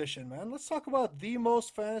end position, man. Let's talk about the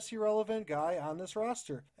most fantasy-relevant guy on this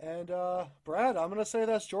roster. And, Brad, I'm going to say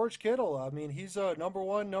that's George Kittle. I mean, he's a number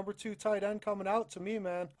one, number two tight end coming out to me,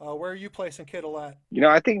 man. Where are you placing Kittle at?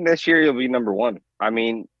 I think this year he'll be number one. I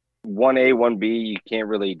mean, 1A, 1B, you can't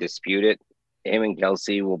really dispute it. Him and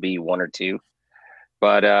Kelsey will be one or two.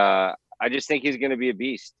 But I just think he's going to be a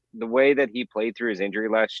beast. The way that he played through his injury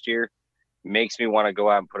last year makes me want to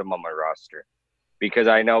go out and put him on my roster. Because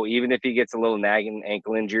I know even if he gets a little nagging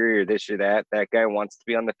ankle injury or this or that, that guy wants to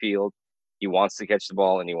be on the field. He wants to catch the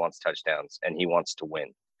ball and he wants touchdowns and he wants to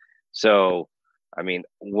win. So, I mean,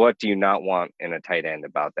 what do you not want in a tight end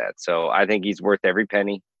about that? So I think he's worth every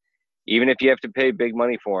penny. Even if you have to pay big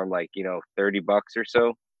money for him, like, $30 or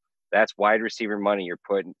so, that's wide receiver money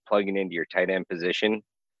you're plugging into your tight end position.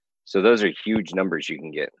 So those are huge numbers you can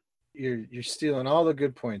get. You're stealing all the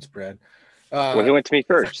good points, Brad. Well, he went to me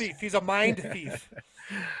first. He's a thief. He's a mind thief.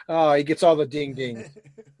 Oh, he gets all the ding ding.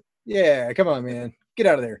 Yeah, come on, man. Get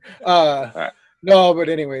out of there. Right. No, but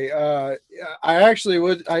anyway, I actually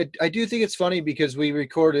would. I do think it's funny because we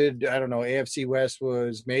recorded, I don't know, AFC West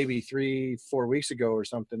was maybe 3-4 weeks ago or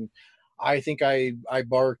something. I think I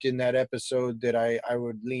barked in that episode that I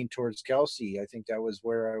would lean towards Kelsey. I think that was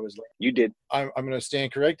where I was. You did. I'm going to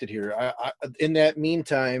stand corrected here. In that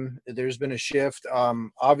meantime, there's been a shift.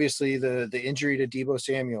 Obviously, the injury to Deebo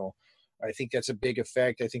Samuel, I think that's a big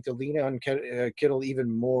effect. I think they'll lean on Kittle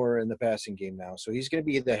even more in the passing game now. So he's going to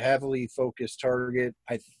be the heavily focused target.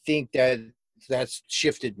 I think that's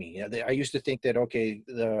shifted me. I used to think that, okay,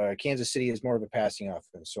 the Kansas City is more of a passing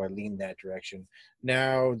offense, so I leaned that direction.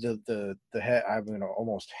 Now I'm going to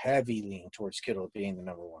almost heavy lean towards Kittle being the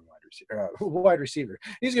number one wide receiver.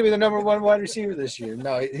 He's going to be the number one wide receiver this year.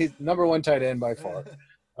 No, he's number one tight end by far.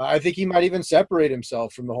 I think he might even separate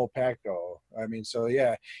himself from the whole pack, though. I mean, so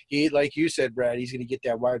yeah, he, like you said, Brad, he's going to get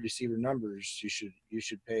that wide receiver numbers. You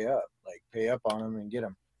should pay up on him and get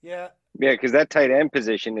him. Yeah. Yeah, because that tight end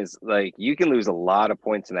position is like you can lose a lot of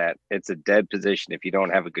points in that. It's a dead position if you don't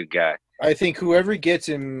have a good guy. I think whoever gets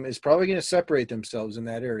him is probably going to separate themselves in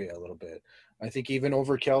that area a little bit. I think even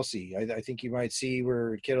over Kelsey. I think you might see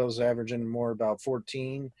where Kittle's averaging more about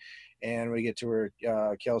 14, and we get to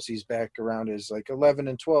where Kelsey's back around his like 11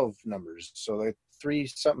 and 12 numbers. So like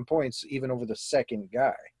 3-something points even over the second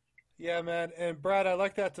guy. Yeah, man. And Brad, I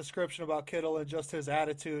like that description about Kittle and just his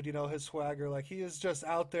attitude, his swagger. Like, he is just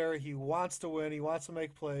out there. He wants to win. He wants to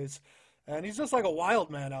make plays. And he's just like a wild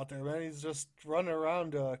man out there, man. He's just running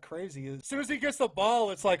around crazy. As soon as he gets the ball,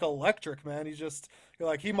 it's like electric, man. You're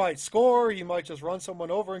like, he might score. He might just run someone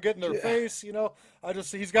over and get in their face,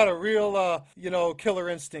 he's got a real, killer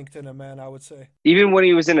instinct in him, man, I would say. Even when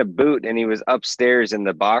he was in a boot and he was upstairs in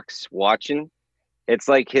the box watching, it's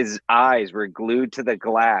like his eyes were glued to the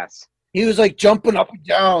glass. He was like jumping up and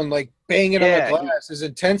down, like banging on the glass. His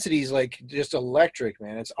intensity is like just electric,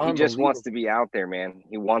 man. It's unbelievable. He just wants to be out there, man.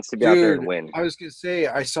 He wants to be out there and win. I was going to say,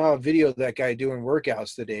 I saw a video of that guy doing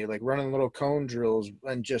workouts today, like running little cone drills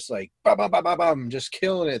and just like, bum, bum, bum, bum, bum, just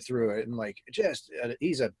killing it through it. And like,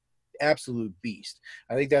 he's a absolute beast.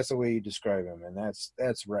 I think that's the way you describe him. And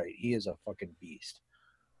that's right. He is a fucking beast.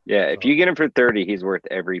 Yeah. If you get him for 30, he's worth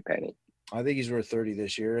every penny. I think he's worth 30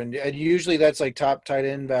 this year, and usually that's like top tight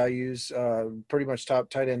end values, pretty much top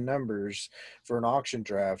tight end numbers for an auction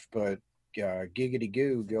draft. But giggity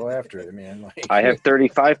goo, go after it, man. Like I have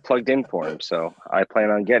 35 plugged in for him, so I plan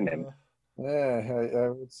on getting him. yeah, I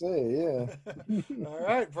would say, yeah. All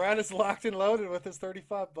right, Brad is locked and loaded with his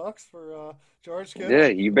 $35 for George Kittle. Yeah,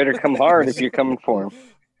 you better come hard if you're coming for him.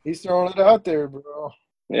 He's throwing it out there, bro.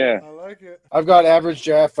 Yeah. I like it. I've got average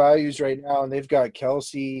draft values right now, and they've got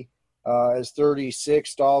Kelsey as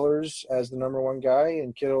 $36 as the number one guy,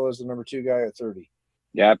 and Kittle as the number two guy at 30.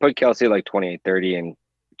 Yeah, I put Kelsey like 28, 30, and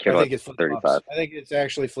Kittle I think at it's 35. I think it's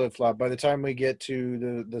actually flip flop. By the time we get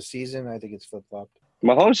to the season, I think it's flip flopped.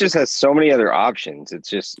 Mahomes just has so many other options. It's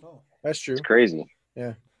just That's true. it's crazy.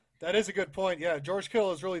 Yeah. That is a good point. Yeah, George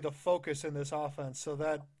Kittle is really the focus in this offense, so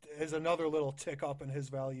that is another little tick up in his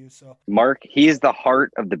value. So, Mark, he is the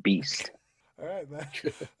heart of the beast. all right,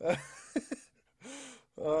 man.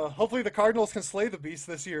 Hopefully the Cardinals can slay the beast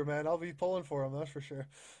this year, man. I'll be pulling for them, that's for sure.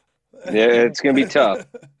 Yeah, it's gonna be tough.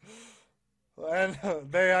 And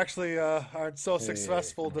they actually aren't so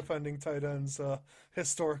successful defending tight ends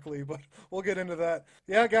historically, but we'll get into that.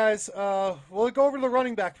 Yeah, guys, we'll go over to the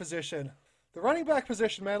running back position. The running back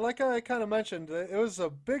position, man, like I kind of mentioned, it was a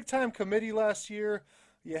big-time committee last year.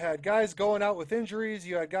 You had guys going out with injuries.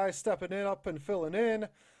 You had guys stepping up and filling in.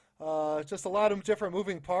 Just a lot of different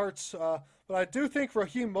moving parts. But I do think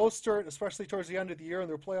Raheem Mostert, especially towards the end of the year in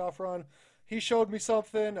their playoff run, he showed me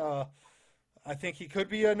something. I think he could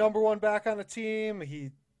be a number one back on a team.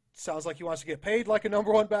 He sounds like he wants to get paid like a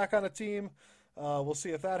number one back on a team. We'll see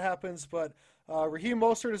if that happens. But Raheem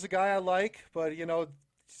Mostert is a guy I like. But,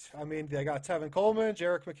 I mean, they got Tevin Coleman,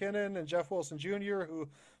 Jerick McKinnon, and Jeff Wilson Jr., who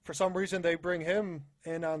for some reason they bring him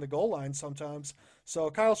in on the goal line sometimes. So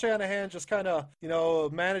Kyle Shanahan just kind of,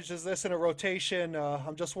 manages this in a rotation.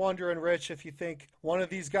 I'm just wondering, Rich, if you think one of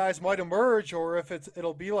these guys might emerge or if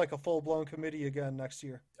it'll be like a full-blown committee again next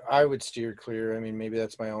year. I would steer clear. I mean, maybe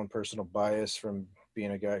that's my own personal bias from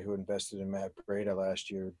being a guy who invested in Matt Breida last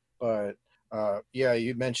year. But, yeah,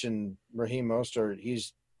 you mentioned Raheem Mostert.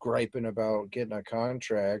 He's griping about getting a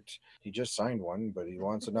contract. He just signed one, but he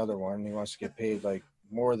wants another one. He wants to get paid like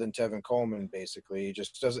more than Tevin Coleman, basically. He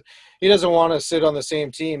just doesn't want to sit on the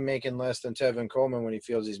same team making less than Tevin Coleman when he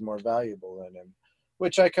feels he's more valuable than him,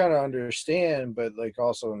 which I kind of understand, but like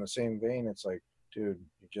also in the same vein, it's like, dude,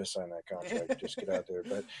 you just signed that contract. Just get out there.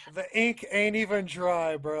 But the ink ain't even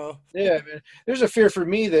dry, bro. Yeah, man. There's a fear for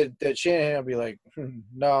me that Shanahan will be like,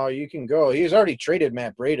 no, you can go. He's already traded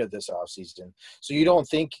Matt Breida this offseason. So you don't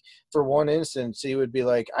think for one instance he would be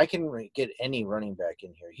like, I can get any running back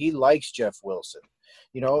in here. He likes Jeff Wilson.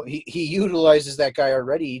 He utilizes that guy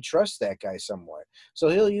already. He trusts that guy somewhat. So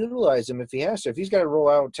he'll utilize him if he has to. If he's got to roll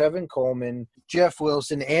out Tevin Coleman, Jeff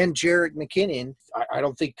Wilson, and Jerick McKinnon, I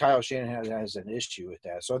don't think Kyle Shanahan has an issue with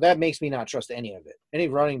that. So that makes me not trust any of it. Any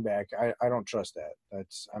running back, I don't trust that.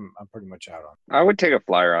 I'm pretty much out on. I would take a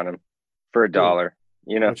flyer on him for $1.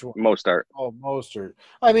 Mostert. Oh, Mostert.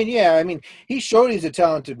 I mean, yeah. I mean, he showed he's a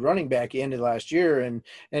talented running back ended last year, and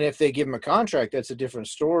if they give him a contract, that's a different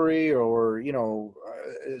story. Or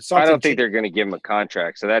I don't think they're going to give him a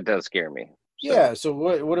contract, so that does scare me. Yeah. So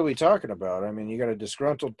what are we talking about? I mean, you got a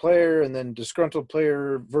disgruntled player, and then disgruntled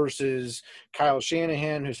player versus Kyle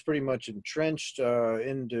Shanahan, who's pretty much entrenched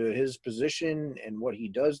into his position and what he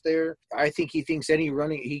does there. I think he thinks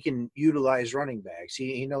he can utilize running backs.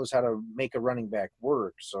 He knows how to make a running back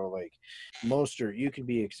work. So like Mostert, you can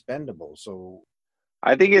be expendable. So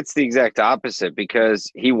I think it's the exact opposite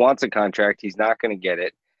because he wants a contract. He's not going to get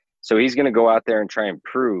it. So he's going to go out there and try and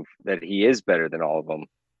prove that he is better than all of them.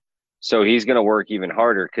 So he's going to work even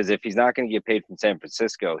harder because if he's not going to get paid from San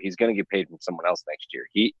Francisco, he's going to get paid from someone else next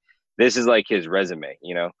year. This is like his resume,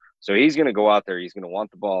 So he's going to go out there. He's going to want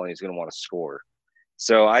the ball and he's going to want to score.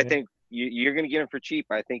 So I think you're going to get him for cheap.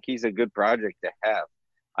 I think he's a good project to have.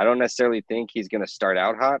 I don't necessarily think he's going to start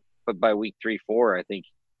out hot, but by week 3-4, I think,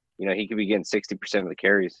 he could be getting 60% of the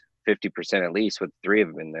carries, 50% at least with 3 of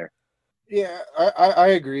them in there. Yeah, I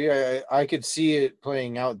agree. I could see it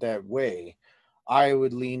playing out that way. I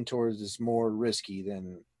would lean towards this more risky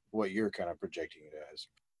than what you're kind of projecting it as.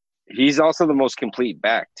 He's also the most complete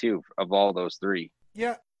back too of all those 3.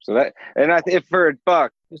 Yeah. So if for $1,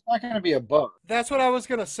 it's not going to be $1. That's what I was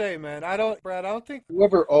gonna say, man. I don't think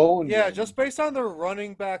whoever owned. Yeah, him. just based on their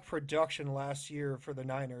running back production last year for the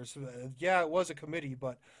Niners. Yeah, it was a committee,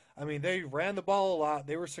 but I mean they ran the ball a lot.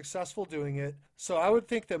 They were successful doing it. So I would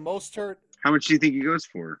think that Mostert. How much do you think he goes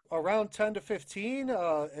for? Around 10 to 15,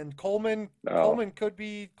 and Coleman could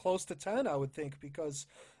be close to 10, I would think, because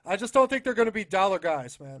I just don't think they're going to be dollar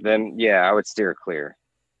guys, man. Then, yeah, I would steer clear.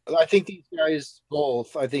 I think these guys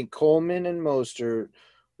both. I think Coleman and Mostert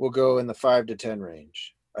will go in the 5 to 10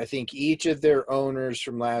 range. I think each of their owners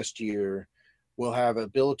from last year will have a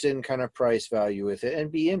built-in kind of price value with it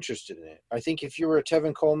and be interested in it. I think if you were a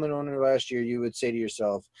Tevin Coleman owner last year, you would say to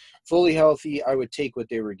yourself, fully healthy, I would take what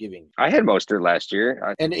they were giving. I had Mostert last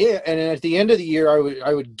year. And at the end of the year,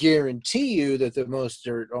 I would guarantee you that the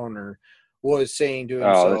Mostert owner was saying to Oh,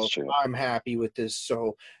 that's himself, true. "I'm happy with this."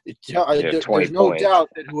 So Yeah, 20 there's no points. doubt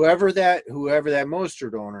that whoever that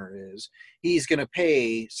Mostert owner is, he's going to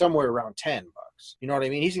pay somewhere around $10. You know what I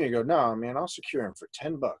mean? He's going to go, "No, man, I'll secure him for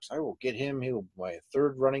 $10. I will get him. He'll buy a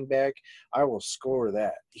third running back. I will score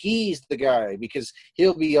that." He's the guy because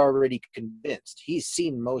he'll be already convinced. He's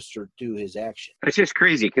seen Mostert do his action. It's just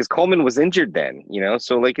crazy because Coleman was injured then,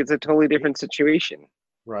 so like it's a totally different situation.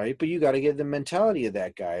 Right, but you got to get the mentality of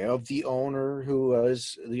that guy, of the owner who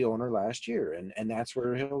was the owner last year, and that's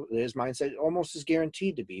where his mindset almost is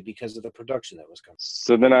guaranteed to be because of the production that was coming.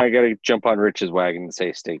 So then I got to jump on Rich's wagon and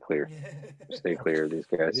say, stay clear. Stay clear of these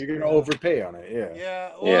guys. You're going to overpay on it, yeah.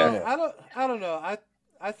 Yeah. Well, Yeah. I don't know.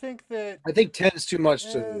 I think that I think 10 is too much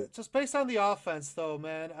to. just based on the offense, though,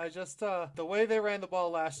 man. I just the way they ran the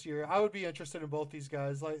ball last year, I would be interested in both these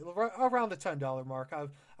guys. Like around the $10 mark, I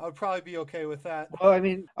would probably be okay with that. Well, I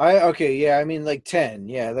mean, like 10.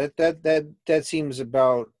 Yeah, that seems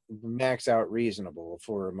about max out reasonable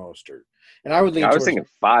for a Mostert. And I would lean. I was towards- thinking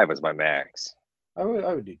 5 was my max. I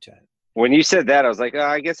would do 10. When you said that, I was like,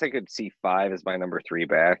 I guess I could see 5 as my number 3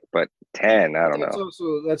 back, but 10, I don't know.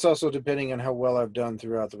 That's also depending on how well I've done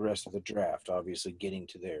throughout the rest of the draft. Obviously, getting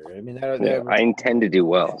to there. I mean, I intend to do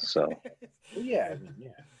well, so. Yeah,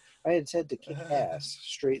 I had said to kick ass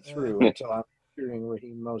straight through until I'm doing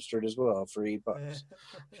Raheem Mostert as well for $8.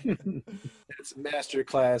 It's master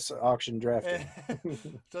class auction drafting.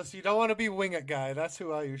 Just you don't want to be wing it guy. That's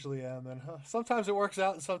who I usually am, and sometimes it works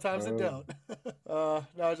out and sometimes it don't.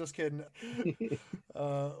 No, just kidding.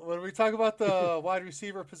 When we talk about the wide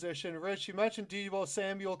receiver position, Rich, you mentioned Deebo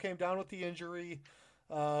Samuel came down with the injury.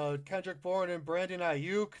 Kendrick Bourne and Brandon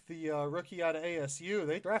Ayuk, the rookie out of ASU,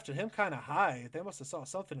 they drafted him kind of high. They must have saw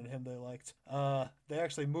something in him they liked. They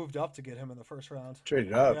actually moved up to get him in the first round.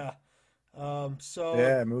 Traded up.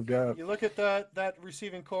 Yeah. Moved up. You look at that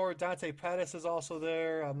receiving core. Dante Pettis is also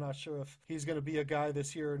there. I'm not sure if he's going to be a guy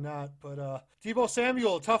this year or not. But Deebo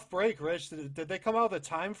Samuel, tough break, Rich. Did they come out with a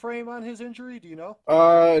time frame on his injury? Do you know?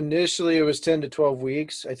 Initially, it was 10 to 12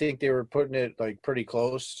 weeks. I think they were putting it like pretty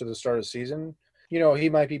close to the start of the season. He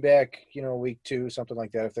might be back, week 2, something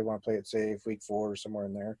like that, if they want to play it safe, week 4 or somewhere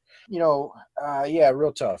in there.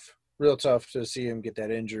 Real tough. Real tough to see him get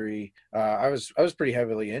that injury. I was pretty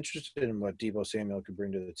heavily interested in what Deebo Samuel could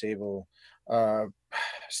bring to the table.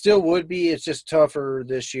 Still would be. It's just tougher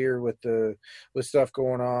this year with stuff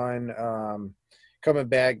going on. Coming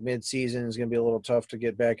back mid-season is going to be a little tough to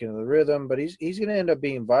get back into the rhythm, but he's going to end up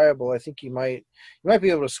being viable. I think you might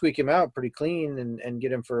be able to squeak him out pretty clean and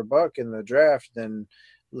get him for $1 in the draft, then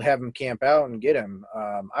have him camp out and get him.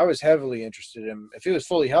 I was heavily interested in him. If he was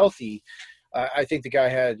fully healthy, I think the guy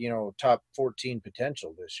had, top 14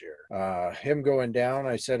 potential this year. Him going down,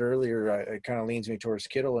 I said earlier, it kind of leans me towards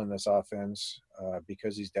Kittle in this offense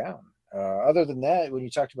because he's down. Other than that, when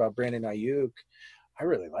you talked about Brandon Ayuk, I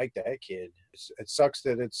really like that kid. It sucks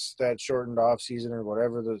that it's that shortened off season or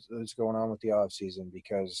whatever that's going on with the off season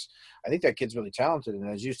because I think that kid's really talented. And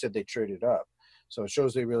as you said, they traded up. So it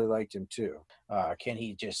shows they really liked him too. Can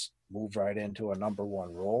he just move right into a number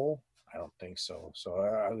 1 role? I don't think so. So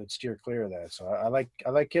I would steer clear of that. So I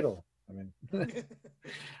like Kittle. I mean,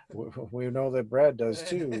 we know that Brad does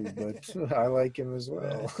too, but I like him as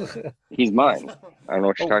well. He's mine. I don't know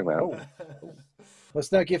what you're talking about.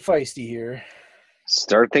 Let's not get feisty here.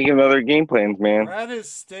 Start thinking of other game plans, man. Brad has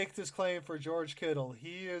staked his claim for George Kittle.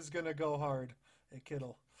 He is going to go hard at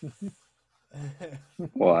Kittle.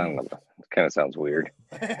 Well, I don't know. It kind of sounds weird.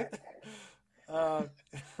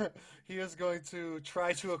 He is going to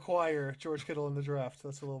try to acquire George Kittle in the draft.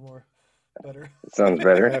 That's a little more better. It sounds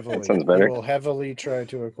better. Heavily. It sounds better. He will heavily try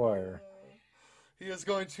to acquire. He is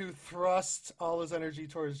going to thrust all his energy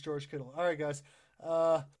towards George Kittle. All right, guys.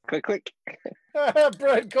 Click, click.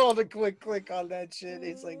 Brad called a click on that shit.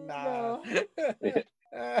 He's like, nah.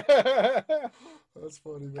 That's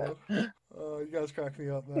funny, man. You guys crack me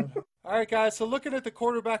up, man. All right, guys. So looking at the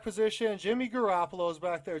quarterback position, Jimmy Garoppolo is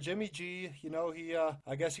back there. Jimmy G, he,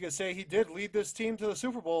 I guess you could say he did lead this team to the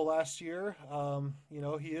Super Bowl last year.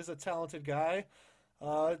 He is a talented guy.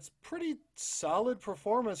 It's pretty solid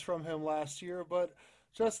performance from him last year, but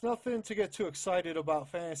just nothing to get too excited about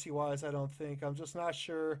fantasy-wise, I don't think. I'm just not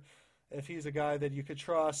sure if he's a guy that you could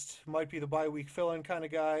trust. Might be the bye-week fill-in kind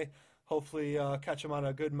of guy. hopefully catch him on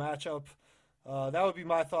a good matchup. That would be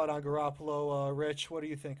my thought on Garoppolo. Rich, what do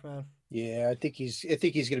you think, man? Yeah, I think he's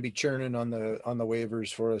going to be churning on the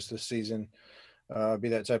waivers for us this season. Be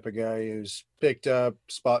that type of guy who's picked up,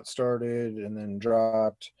 spot started, and then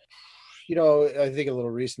dropped. I think a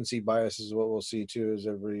little recency bias is what we'll see too. Is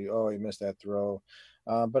he missed that throw?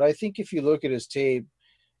 But I think if you look at his tape,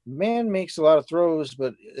 man makes a lot of throws,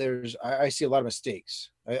 but I see a lot of mistakes.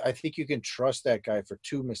 I think you can trust that guy for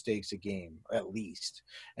 2 mistakes a game at least,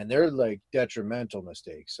 and they're like detrimental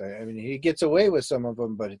mistakes. I mean, he gets away with some of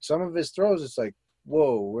them, but some of his throws, it's like,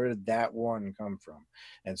 whoa, where did that one come from?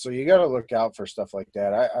 And so you got to look out for stuff like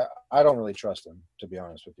that. I don't really trust him, to be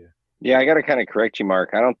honest with you. Yeah, I got to kind of correct you,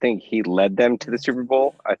 Mark. I don't think he led them to the Super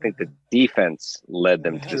Bowl. I think the defense led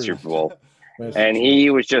them to the Super Bowl. And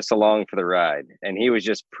he was just along for the ride. And he was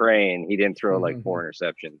just praying he didn't throw like 4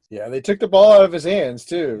 interceptions. Yeah, they took the ball out of his hands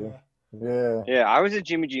too. Yeah. Yeah, I was a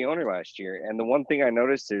Jimmy G owner last year. And the one thing I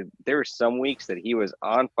noticed is there were some weeks that he was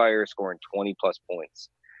on fire scoring 20-plus points.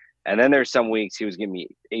 And then there's some weeks he was giving me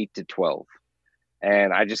 8 to 12.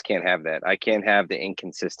 And I just can't have that. I can't have the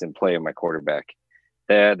inconsistent play of my quarterback.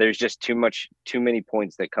 There's just too many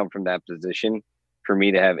points that come from that position for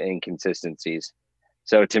me to have inconsistencies.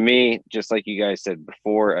 So to me, just like you guys said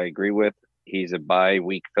before, I agree with, he's a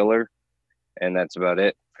bye-week filler, and that's about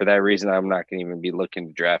it. For that reason, I'm not going to even be looking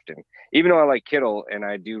to draft him. Even though I like Kittle and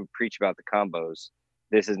I do preach about the combos,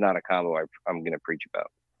 this is not a combo I'm going to preach about.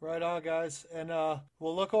 Right on, guys. And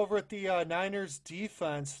we'll look over at the Niners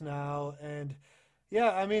defense now. And,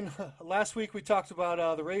 yeah, I mean, last week we talked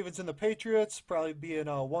about the Ravens and the Patriots probably being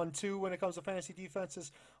 1-2 when it comes to fantasy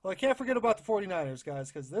defenses. Well, I can't forget about the 49ers,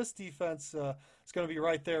 guys, because this defense is going to be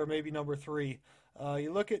right there, maybe number 3.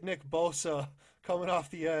 You look at Nick Bosa coming off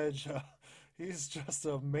the edge. He's just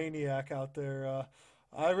a maniac out there.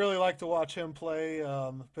 I really like to watch him play.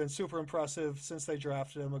 Been super impressive since they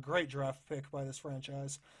drafted him. A great draft pick by this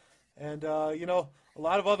franchise. And, a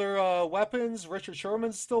lot of other weapons. Richard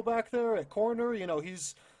Sherman's still back there at corner.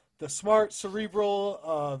 He's the smart,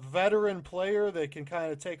 cerebral, veteran player that can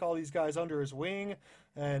kind of take all these guys under his wing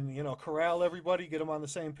and, corral everybody, get them on the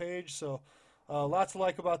same page. So lots to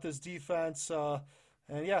like about this defense.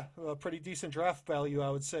 And, yeah, a pretty decent draft value, I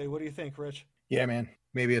would say. What do you think, Rich? Yeah, man.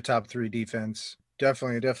 Maybe a top 3 defense.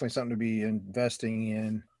 Definitely something to be investing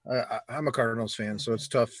in. I'm a Cardinals fan, so it's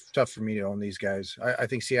tough for me to own these guys. I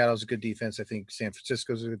think Seattle's a good defense. I think San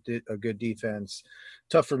Francisco's a good defense.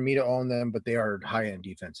 Tough for me to own them, but they are high-end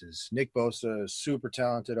defenses. Nick Bosa is super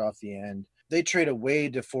talented off the end. They trade away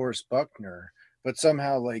DeForest Buckner, but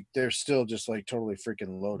somehow, they're still just, totally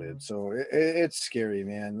freaking loaded. So it's scary,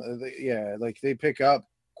 man. Yeah, they pick up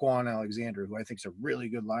Quan Alexander, who I think is a really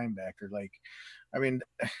good linebacker.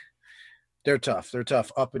 They're tough. They're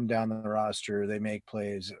tough up and down the roster. They make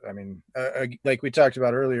plays. I mean, like we talked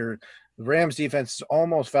about earlier, the Rams defense is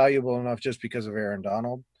almost valuable enough just because of Aaron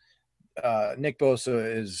Donald. Nick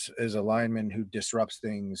Bosa is a lineman who disrupts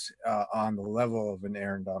things on the level of an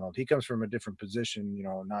Aaron Donald. He comes from a different position,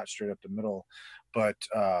 not straight up the middle, but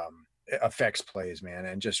affects plays, man,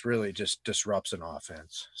 and just really just disrupts an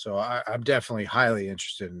offense. So I'm definitely highly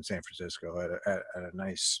interested in San Francisco at a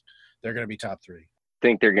nice – they're going to be top 3.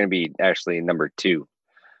 Think they're going to be actually number 2,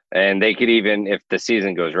 and they could even, if the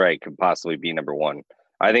season goes right, could possibly be number 1.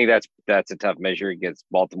 I think that's a tough measure against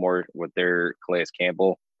Baltimore with their Calais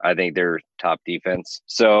Campbell. I think they're top defense.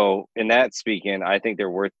 So in that speaking, I think they're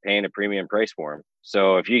worth paying a premium price for them.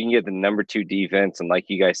 So if you can get the number 2 defense, and like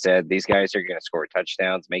you guys said, these guys are going to score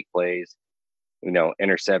touchdowns, make plays,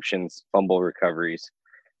 interceptions, fumble recoveries.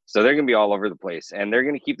 So they're going to be all over the place, and they're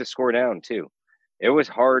going to keep the score down too. It was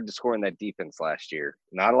hard to score in that defense last year.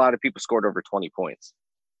 Not a lot of people scored over 20 points.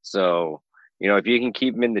 So, if you can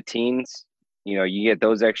keep them in the teens, you get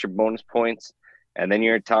those extra bonus points, and then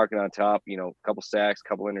you're talking on top, a couple sacks,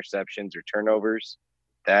 couple interceptions or turnovers.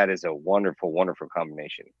 That is a wonderful, wonderful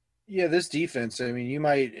combination. Yeah, this defense, I mean, you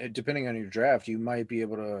might, depending on your draft, you might be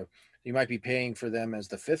paying for them as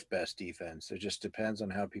the 5th best defense. It just depends on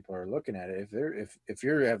how people are looking at it. If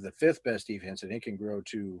you have the 5th best defense and it can grow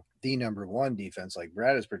to the number 1 defense, like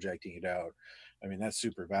Brad is projecting it out, I mean, that's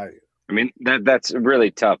super value. I mean, that's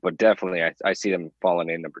really tough, but definitely I see them falling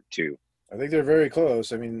in number 2. I think they're very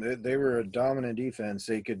close. I mean, they were a dominant defense.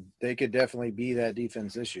 They could definitely be that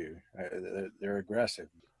defense this year. They're aggressive.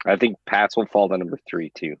 I think Pats will fall to number 3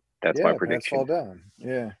 too. That's my prediction. Pats fall down.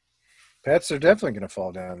 Yeah. Pats are definitely going to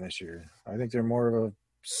fall down this year. I think they're more of a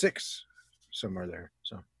 6 somewhere there.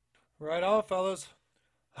 So, right on, fellas.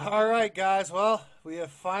 All right, guys. Well, we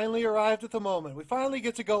have finally arrived at the moment. We finally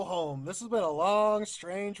get to go home. This has been a long,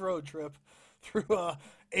 strange road trip through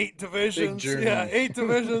 8 divisions. journey. Yeah, 8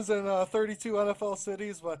 divisions in 32 NFL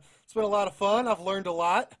cities, but it's been a lot of fun. I've learned a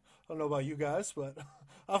lot. I don't know about you guys, but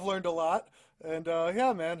I've learned a lot. And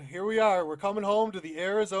yeah, man, here we are. We're coming home to the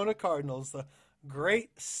Arizona Cardinals, the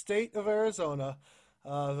great state of Arizona,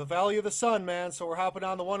 the Valley of the Sun, man. So we're hopping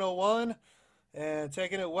on the 101 and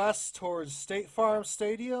taking it west towards State Farm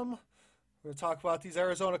Stadium. We're going to talk about these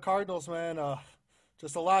Arizona Cardinals, man.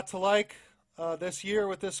 Just a lot to like this year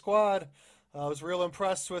with this squad. I was real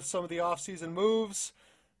impressed with some of the offseason moves.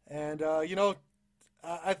 And,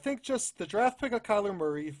 I think just the draft pick of Kyler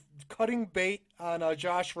Murray, cutting bait on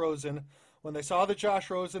Josh Rosen, when they saw that Josh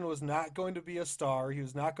Rosen was not going to be a star, he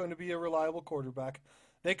was not going to be a reliable quarterback,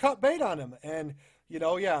 they cut bait on him. And,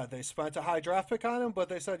 they spent a high draft pick on him, but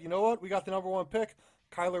they said, you know what, we got the number 1 pick.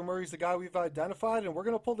 Kyler Murray's the guy we've identified, and we're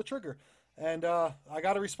going to pull the trigger. And I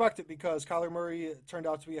got to respect it because Kyler Murray turned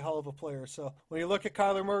out to be a hell of a player. So when you look at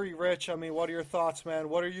Kyler Murray, Rich, I mean, what are your thoughts, man?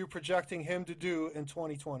 What are you projecting him to do in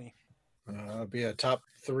 2020? Be a top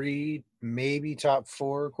 3, maybe top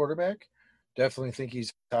 4 quarterback. Definitely think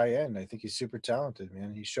he's high end. I think he's super talented,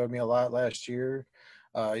 man. He showed me a lot last year.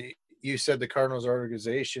 You said the Cardinals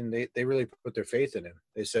organization, they really put their faith in him.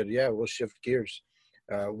 They said, yeah, we'll shift gears.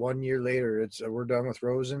 1 year later, we're done with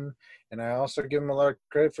Rosen. And I also give him a lot of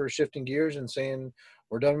credit for shifting gears and saying,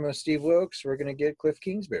 we're done with Steve Wilkes. We're going to get Cliff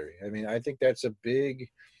Kingsbury. I mean, I think that's a big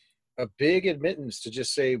admittance to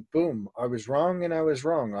just say, boom, I was wrong and I was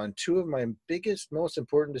wrong on 2 of my biggest, most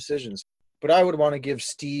important decisions. But I would want to give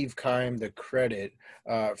Steve Keim the credit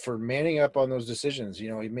for manning up on those decisions. He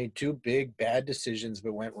made 2 big, bad decisions,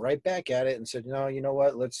 but went right back at it and said, no, you know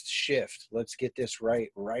what? Let's shift. Let's get this right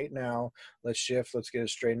now. Let's shift. Let's get it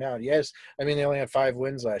straightened out. Yes, I mean, they only had 5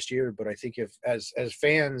 wins last year, but I think if as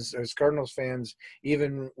fans, as Cardinals fans,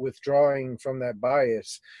 even withdrawing from that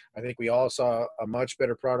bias, I think we all saw a much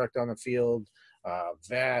better product on the field.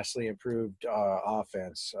 Vastly improved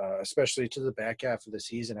offense, especially to the back half of the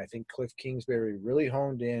season. I think Cliff Kingsbury really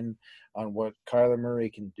honed in on what Kyler Murray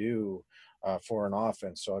can do for an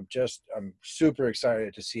offense. So I'm super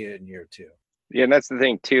excited to see it in year 2. Yeah, and that's the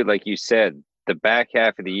thing too. Like you said, the back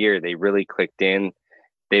half of the year, they really clicked in.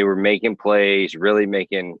 They were making plays,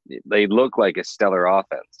 they look like a stellar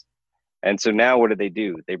offense. And so now what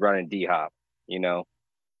do? They brought in D-Hop,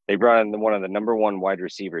 they brought in one of the number 1 wide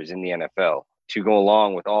receivers in the NFL to go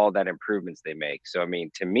along with all that improvements they make. So, I mean,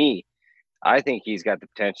 to me, I think he's got the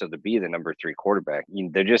potential to be the number 3 quarterback.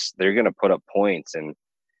 They're going to put up points, and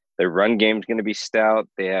their run game's going to be stout.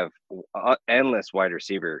 They have endless wide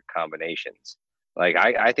receiver combinations. Like,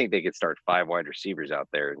 I think they could start 5 wide receivers out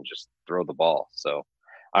there and just throw the ball. So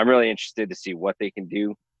I'm really interested to see what they can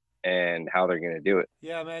do and how they're going to do it.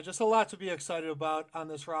 Yeah, man, just a lot to be excited about on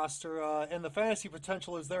this roster. And the fantasy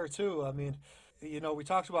potential is there, too. I mean, we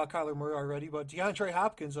talked about Kyler Murray already, but DeAndre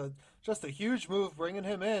Hopkins, just a huge move bringing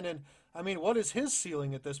him in. And, I mean, what is his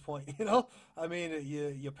ceiling at this point, I mean,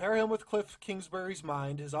 you pair him with Cliff Kingsbury's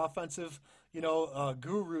mind, his offensive,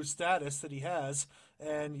 guru status that he has,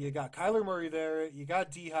 and you got Kyler Murray there, you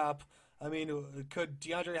got D-Hop. I mean, could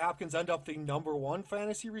DeAndre Hopkins end up the number 1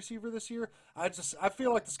 fantasy receiver this year? I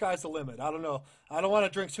feel like the sky's the limit. I don't know. I don't want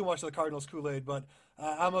to drink too much of the Cardinals Kool-Aid, but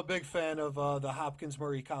I'm a big fan of the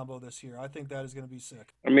Hopkins-Murray combo this year. I think that is going to be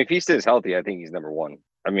sick. I mean, if he stays healthy, I think he's number 1.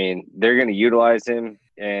 I mean, they're going to utilize him,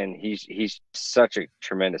 and he's such a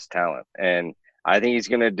tremendous talent. And I think he's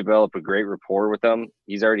going to develop a great rapport with them.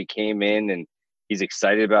 He's already came in, and he's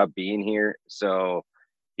excited about being here. So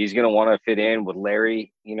he's going to want to fit in with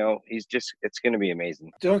Larry. It's going to be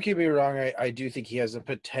amazing. Don't get me wrong. I do think he has the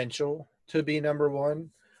potential to be number 1.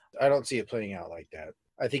 I don't see it playing out like that.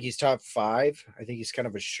 I think he's top 5. I think he's kind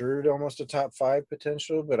of assured almost a top 5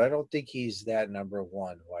 potential, but I don't think he's that number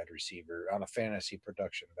 1 wide receiver on a fantasy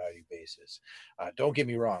production value basis. Don't get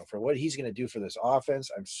me wrong. For what he's going to do for this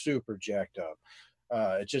offense, I'm super jacked up.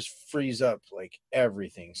 It just frees up like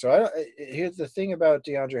everything. So here's the thing about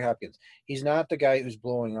DeAndre Hopkins. He's not the guy who's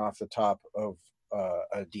blowing off the top of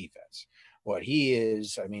a defense. What he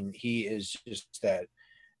is, I mean, he is just that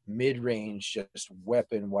mid-range, just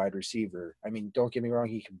weapon wide receiver. I mean, don't get me wrong,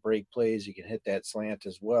 he can break plays, he can hit that slant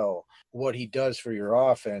as well. What he does for your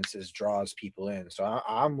offense is draws people in. So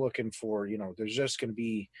I'm looking for, there's just going to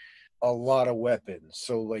be a lot of weapons.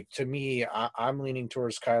 So, like, to me, I'm leaning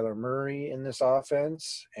towards Kyler Murray in this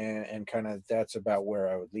offense, and kind of that's about where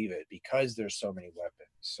I would leave it because there's so many weapons.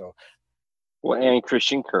 So, well, and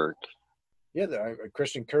Christian Kirk. Yeah,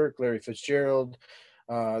 Christian Kirk, Larry Fitzgerald.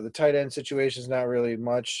 The tight end situation is not really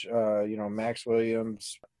much. Max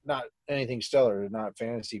Williams, not anything stellar, not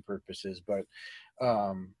fantasy purposes, but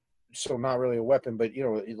so not really a weapon. But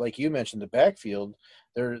like you mentioned, the backfield,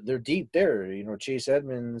 they're deep there. Chase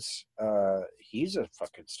Edmonds, he's a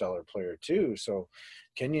fucking stellar player too. So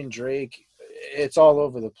Kenyon Drake, it's all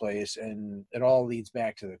over the place, and it all leads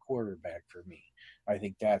back to the quarterback for me. I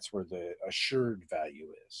think that's where the assured value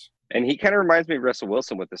is. And he kind of reminds me of Russell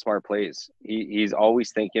Wilson with the smart plays. He's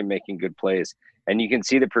always thinking, making good plays, and you can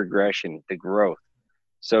see the progression, the growth.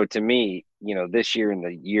 So to me, this year and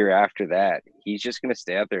the year after that, he's just going to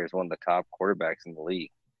stay out there as one of the top quarterbacks in the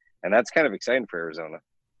league. And that's kind of exciting for Arizona,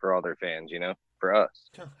 for all their fans, for us.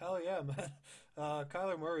 Hell yeah, man.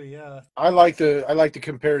 Kyler Murray, yeah. I like the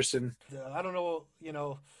comparison. I don't know,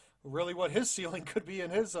 really what his ceiling could be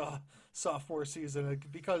in his sophomore season,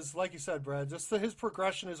 because like you said, Brad, just his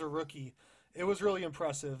progression as a rookie, it was really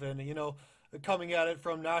impressive. And, coming at it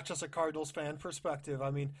from not just a Cardinals fan perspective,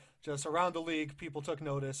 I mean, just around the league, people took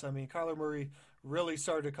notice. I mean, Kyler Murray really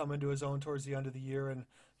started to come into his own towards the end of the year, and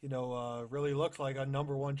really looked like a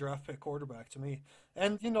number one draft pick quarterback to me.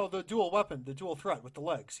 And, the dual weapon, the dual threat with the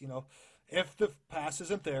legs, if the pass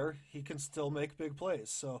isn't there, he can still make big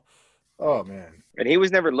plays. So, oh man. And he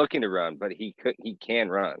was never looking to run, but he can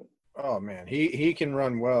run. Oh man, he can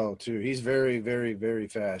run well too. He's very, very, very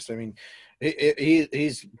fast. I mean,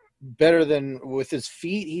 he's better than with his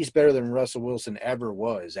feet. He's better than Russell Wilson ever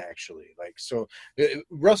was, actually.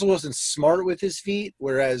 Russell Wilson's smart with his feet,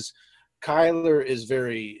 whereas Kyler is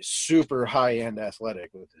very super high-end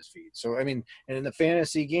athletic with his feet. So, I mean, and in the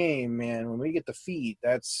fantasy game, man, when we get the feet,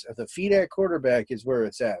 the feet at quarterback is where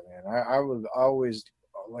it's at, man. I would always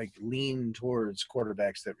lean towards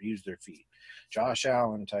quarterbacks that use their feet. Josh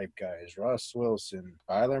Allen type guys, Russ Wilson,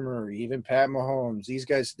 Kyler Murray, even Pat Mahomes. These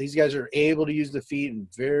guys are able to use the feet and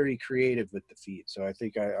very creative with the feet. So I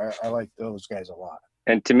think I like those guys a lot.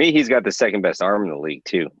 And to me, he's got the second best arm in the league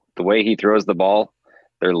too. The way he throws the ball,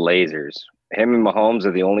 they're lasers. Him and Mahomes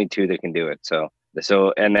are the only two that can do it. So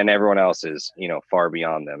and then everyone else is, far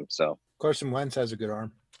beyond them. So Carson Wentz has a good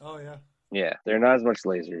arm. oh yeah. Yeah, they're not as much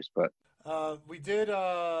lasers, but We did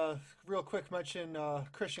real quick mention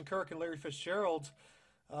Christian Kirk and Larry Fitzgerald.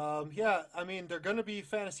 Yeah, I mean, they're going to be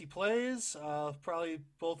fantasy plays. Probably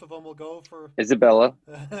both of them will go for Isabella.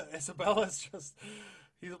 Isabella's just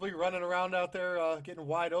he'll be running around out there getting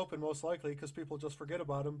wide open most likely because people just forget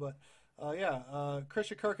about him. But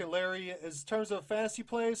Christian Kirk and Larry, as terms of fantasy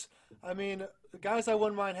plays, I mean, the guys I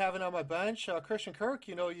wouldn't mind having on my bench. Christian Kirk,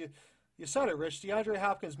 you said it, Rich. DeAndre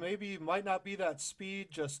Hopkins might not be that speed,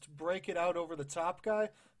 just break it out over the top guy,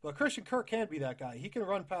 but Christian Kirk can be that guy. He can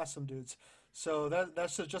run past some dudes. So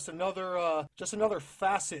that's just another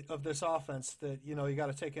facet of this offense that you got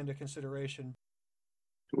to take into consideration.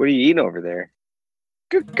 What are you eating over there?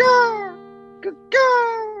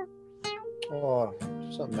 Oh,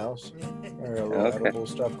 something else. Or a little edible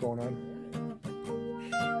stuff going on.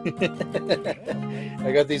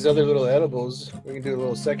 I got these other little edibles. We can do a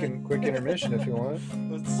little second quick intermission if you want.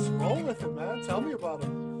 Let's roll with it, man. Tell me about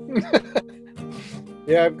them.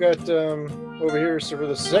 Yeah, I've got over here. So for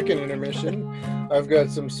the second intermission, I've got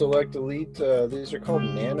some Select Elite. These are called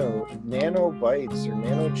Nano Bites or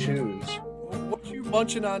Nano Chews. What you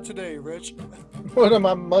munching on today, Rich? What am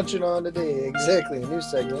I munching on today? Exactly, a new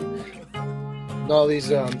segment. No,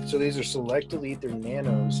 these are Select Elite. They're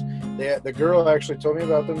nanos. The girl actually told me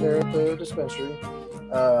about them there at the dispensary.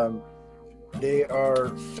 They are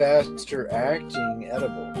faster acting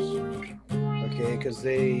edibles. Okay, because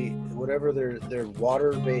they're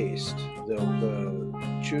water based.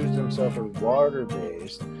 The chews themselves are water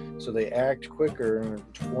based, so they act quicker in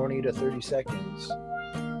 20 to 30 seconds.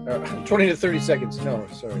 20 to 30 seconds. No,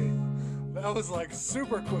 sorry. That was like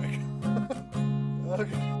super quick.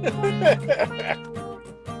 Okay.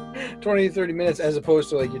 20 to 30 minutes as opposed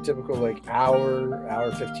to like your typical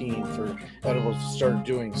hour 15 for edibles to start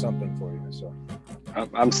doing something for you. So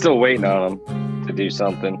I'm still waiting on them to do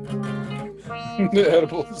something. The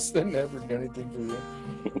edibles, they never do anything for you.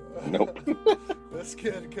 Nope. This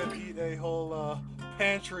kid could eat a whole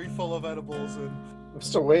pantry full of edibles, and I'm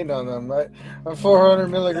still waiting on them. I'm 400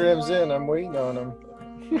 milligrams in. I'm waiting on them.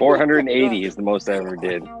 480 is the most I ever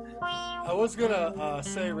did. I was gonna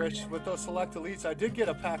say, Rich, with those Select Elites, I did get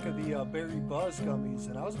a pack of the Berry Buzz gummies,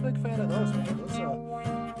 and I was a big fan of those,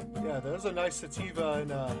 man. There's a nice sativa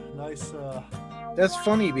and a nice. That's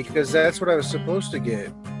funny because that's what I was supposed to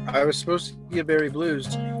get. I was supposed to get Berry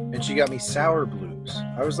Blues, and she got me Sour Blues.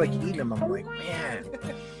 I was like eating them. I'm like, man,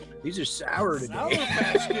 these are sour today. Sour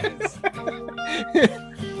Patch Kids.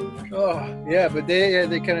 Oh yeah, but they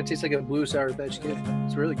kind of taste like a blue Sour Patch Kid.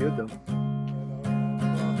 It's really good though.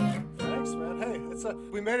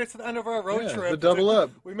 We made it to the end of our road trip. The double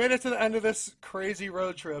up. We made it to the end of this crazy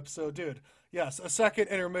road trip. So, dude, yes, a second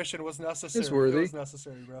intermission was necessary. It worthy. was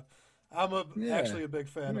necessary, bro. I'm actually a big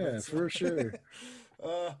fan of it. Yeah, so. for sure.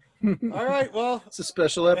 All right, well, It's a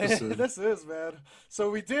special episode. this is, man. So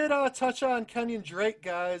we did touch on Kenyon Drake,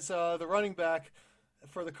 guys, the running back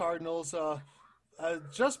for the Cardinals.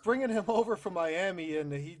 Just bringing him over from Miami,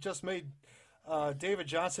 and he just made David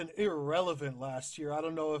Johnson irrelevant last year. I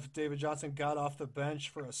don't know if David Johnson got off the bench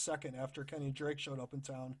for a second after Kenyon Drake showed up in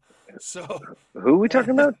town. So Who are we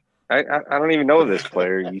talking about? I don't even know this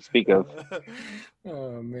player you speak of.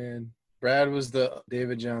 Oh man, Brad was the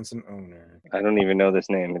David Johnson owner. I don't even know this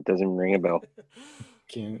name. It doesn't ring a bell.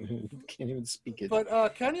 Can't even speak it.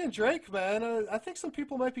 But Kenyon Drake, man, I think some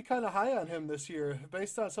people might be kind of high on him this year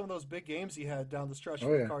based on some of those big games he had down the stretch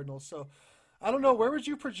for the Cardinals. So I don't know. Where would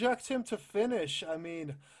you project him to finish? I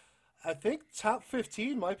mean, I think top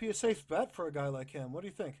 15 might be a safe bet for a guy like him. What do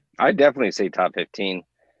you think? I'd definitely say top 15.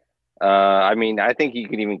 I mean, I think he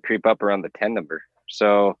could even creep up around the 10 number.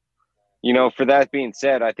 So, for that being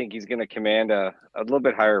said, I think he's going to command a little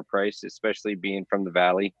bit higher price, especially being from the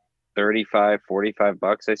Valley. $35,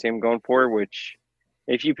 $45 I see him going for, which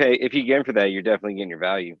if you get him for that, you're definitely getting your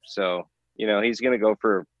value. So, he's going to go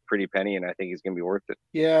for a pretty penny, and I think he's going to be worth it.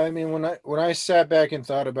 Yeah, I mean, when I sat back and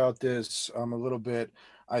thought about this a little bit,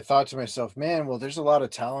 I thought to myself, man, well, there's a lot of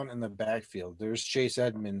talent in the backfield. There's Chase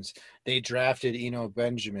Edmonds. They drafted Eno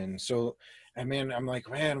Benjamin. So, I mean, I'm like,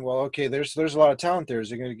 man, well, okay, there's a lot of talent there.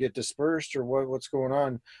 Is it going to get dispersed or what's going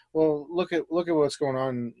on? Well, look at what's going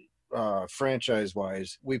on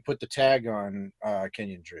franchise-wise. We put the tag on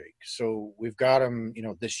Kenyon Drake. So we've got him,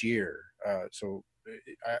 this year. So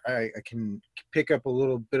I can pick up a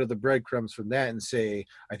little bit of the breadcrumbs from that and say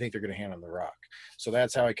I think they're going to hand him the rock. So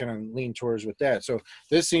that's how I kind of lean towards with that. So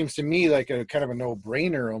this seems to me like a kind of a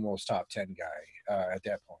no-brainer, almost top 10 guy at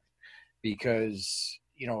that point, because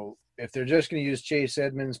if they're just going to use Chase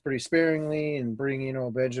Edmonds pretty sparingly and bring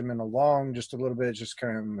Benjamin along just a little bit, just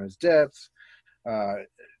kind of his depth,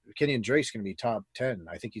 Kenyon Drake's going to be top 10.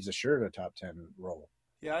 I think he's assured a top 10 role.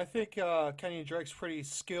 Yeah, I think Kenyon Drake's pretty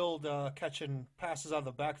skilled catching passes out of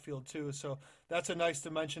the backfield too, so that's a nice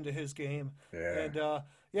dimension to his game. Yeah.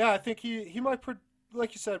 And I think he might,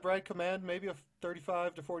 like you said, Brad, command maybe a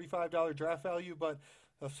 $35 to $45 draft value, but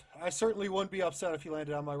I certainly wouldn't be upset if he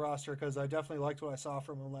landed on my roster because I definitely liked what I saw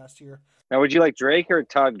from him last year. Now, would you like Drake or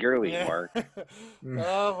Todd Gurley, Mark?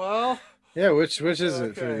 Well. Yeah, which is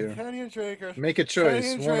it for you? Kenyon Drake or make a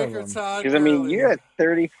choice. Kenyon one Drake of or them. Todd Because, I mean, Gurley. you're at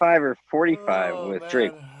 35 or 45 with man.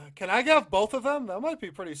 Drake. Can I get both of them? That might be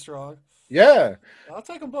pretty strong. Yeah. I'll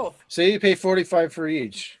take them both. Say you pay $45 for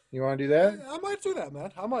each. You want to do that? I might do that,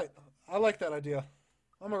 man. I might. I like that idea.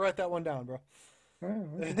 I'm gonna write that one down, bro.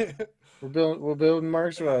 We're building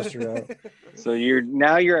Mark's roster out. So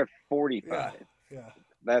you're at 45. Yeah.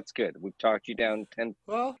 That's good. We've talked you down 10.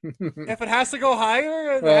 Well, if it has to go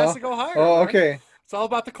higher, it Well, has to go higher. Oh, man. okay. It's all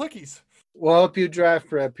about the clickies. We'll help you draft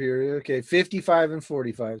prep here. Okay, 55 and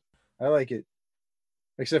 45. I like it.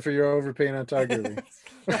 Except for your overpaying on Todd Gurley.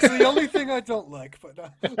 That's the only thing I don't like, but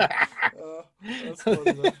that's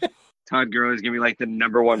funny, man. Todd Gurley's going to be like the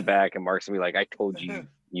number one back, and Mark's going to be like, I told you,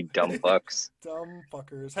 you dumb fucks. Dumb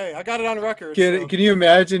fuckers. Hey, I got it on record. Can you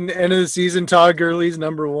imagine end of the season Todd Gurley's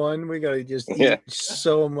number one? We gotta just eat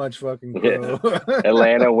so much fucking crow.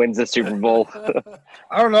 Atlanta wins the Super Bowl.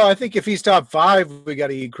 I don't know. I think if he's top 5, we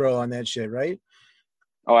gotta eat crow on that shit, right?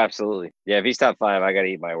 Oh, absolutely. Yeah, if he's top 5, I got to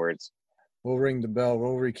eat my words. We'll ring the bell.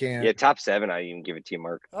 We'll recant. Yeah, top 7, I even give it to you,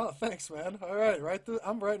 Mark. Oh, thanks, man. All right,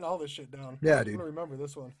 I'm writing all this shit down. Yeah, I'm dude. gonna remember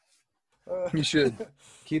this one. You should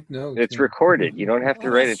keep notes. It's man. recorded. You don't have to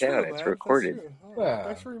write it That's true, down. man. It's That's recorded. true. Oh, Wow.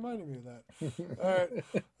 Thanks for reminding me of that.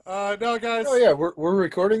 All right. No, guys. Oh yeah, we're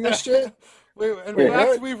recording this shit. In Wait, fact,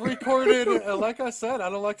 what? we've recorded, like I said, I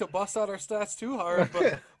don't like to bust out our stats too hard,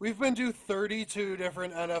 but we've been to 32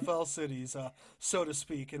 different NFL cities, so to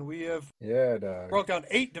speak, and we have Yeah, dog. broke down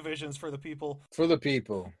 8 divisions for the people. For the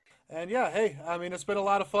people. And yeah, hey, I mean, it's been a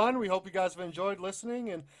lot of fun. We hope you guys have enjoyed listening,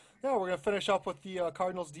 and yeah, we're gonna finish up with the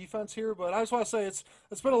Cardinals defense here. But I just want to say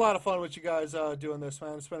it's been a lot of fun with you guys doing this,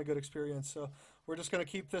 man. It's been a good experience. So we're just gonna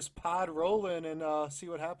keep this pod rolling and see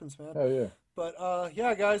what happens, man. Oh yeah. But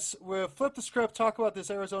yeah, guys, we'll flip the script, talk about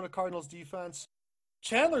this Arizona Cardinals defense.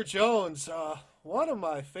 Chandler Jones, one of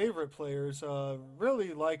my favorite players.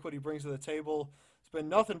 Really like what he brings to the table. It's been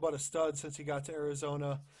nothing but a stud since he got to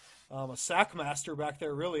Arizona. A sack master back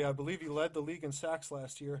there, really. I believe he led the league in sacks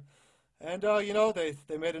last year. And,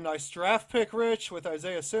 they made a nice draft pick, Rich, with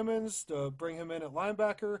Isaiah Simmons to bring him in at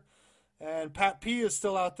linebacker. And Pat P is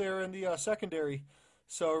still out there in the secondary.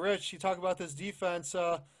 So, Rich, you talk about this defense.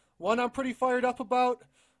 One I'm pretty fired up about.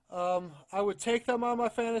 I would take them on my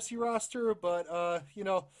fantasy roster, but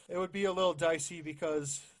it would be a little dicey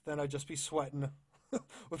because then I'd just be sweating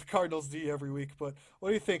with Cardinals D every week. But what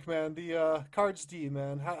do you think, man? The Cards D,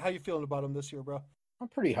 man. How you feeling about them this year, bro? I'm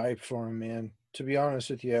pretty hyped for him, man. To be honest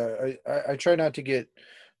with you, I try not to get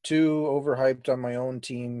too overhyped on my own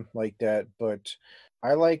team like that, but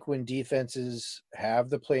I like when defenses have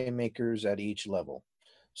the playmakers at each level.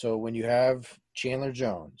 So when you have Chandler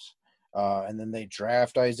Jones, and then they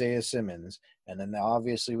draft Isaiah Simmons, and then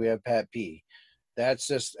obviously we have Pat P. That's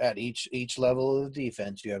just at each level of the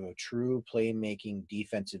defense, you have a true playmaking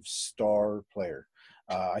defensive star player.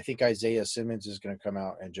 I think Isaiah Simmons is going to come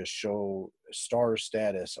out and just show star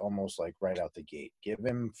status almost like right out the gate. Give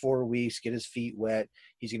him 4 weeks, get his feet wet.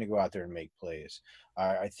 He's going to go out there and make plays.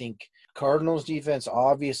 I think Cardinals defense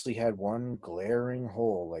obviously had one glaring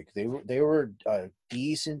hole. Like they were a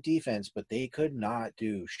decent defense, but they could not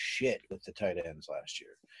do shit with the tight ends last year.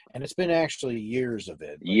 And it's been actually years of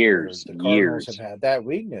it. The Cardinals have had that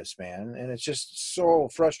weakness, man. And it's just so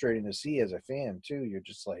frustrating to see as a fan, too. You're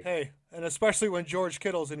just like, hey, and especially when George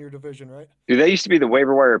Kittle's in your division, right? Dude, that used to be the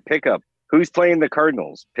waiver wire pickup. Who's playing the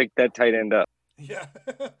Cardinals? Pick that tight end up. Yeah.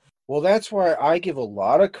 well, that's why I give a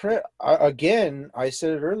lot of credit. I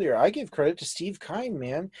said it earlier. I give credit to Steve Keim,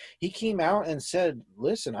 man. He came out and said,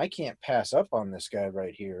 listen, I can't pass up on this guy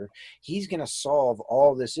right here. He's going to solve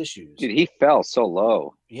all this issues. Dude, he fell so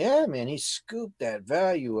low. Yeah, man, he scooped that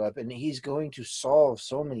value up, and he's going to solve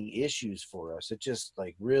so many issues for us. It just,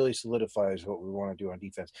 like, really solidifies what we want to do on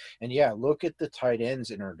defense. And, yeah, look at the tight ends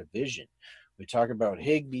in our division. We talk about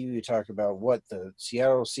Higbee. We talk about what the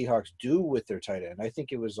Seattle Seahawks do with their tight end. I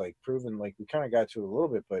think it was, like, proven, like, we kind of got to it a little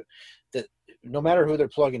bit, but that no matter who they're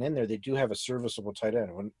plugging in there, they do have a serviceable tight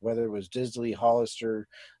end. Whether it was Disley, Hollister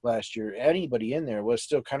last year, anybody in there was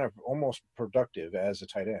still kind of almost productive as a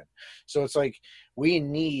tight end. So it's like we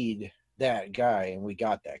need that guy, and we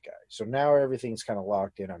got that guy. So now everything's kind of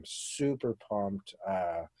locked in. I'm super pumped.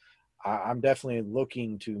 I'm definitely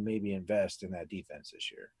looking to maybe invest in that defense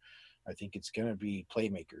this year. I think it's going to be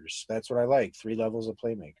playmakers. That's what I like. 3 levels of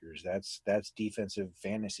playmakers. That's defensive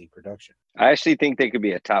fantasy production. I actually think they could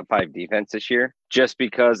be a top 5 defense this year just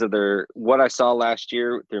because of what I saw last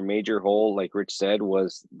year. Their major hole, like Rich said,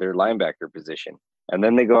 was their linebacker position. And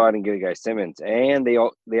then they go out and get a guy Simmons. And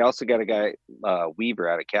they also got a guy Weaver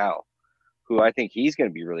out of Cal, who I think he's going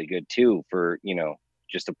to be really good too for,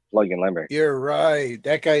 just a plug-in linebacker. You're right.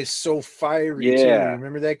 That guy's so fiery too.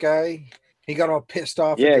 Remember that guy? He got all pissed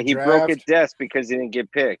off. Yeah, he broke his desk because he didn't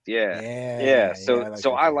get picked. Yeah.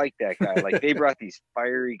 So I like that guy. Like they brought these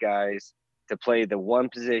fiery guys to play the one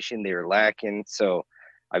position they were lacking. So,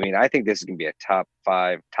 I mean, I think this is gonna be a top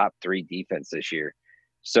 5, top 3 defense this year.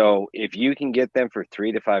 So if you can get them for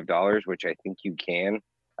 $3 to $5, which I think you can.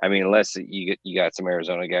 I mean, unless you got some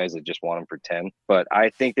Arizona guys that just want them for 10, but I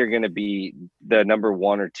think they're going to be the number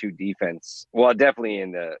 1 or 2 defense. Well, definitely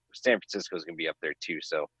in the San Francisco is going to be up there too.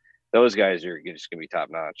 So those guys are just going to be top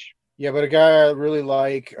notch. Yeah, but a guy I really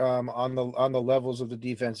like on the levels of the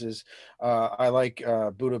defenses, I like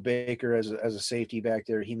Buda Baker as a safety back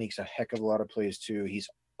there. He makes a heck of a lot of plays too. He's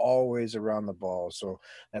always around the ball. So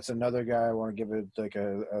that's another guy I want to give it like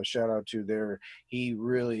a shout out to there. He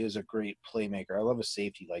really is a great playmaker. I love a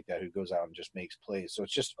safety like that who goes out and just makes plays. So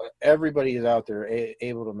it's just everybody is out there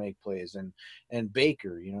able to make plays. And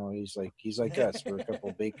Baker, he's like us. We're a couple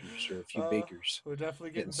of Bakers or a few Bakers. We're definitely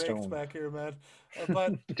getting baked back here, man.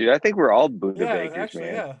 But dude, I think we're all Buda Bakers, actually,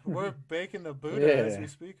 man. Yeah, we're baking the Buddha as we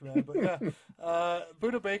speak, man. But yeah,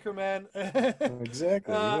 Buda Baker, man.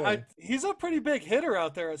 Exactly. He's a pretty big hitter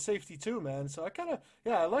out there at safety too, man. So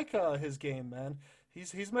I like his game, man.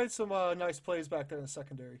 He's made some nice plays back there in the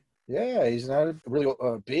secondary. Yeah, he's not a really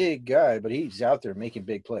big guy, but he's out there making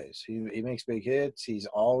big plays. He makes big hits. He's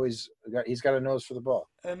got a nose for the ball.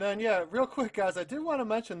 And then real quick, guys, I did want to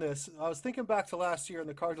mention this. I was thinking back to last year in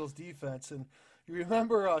the Cardinals defense, and you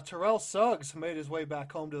remember Terrell Suggs made his way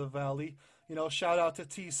back home to the Valley. Shout out to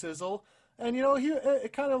T Sizzle. And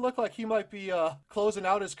it kind of looked like he might be closing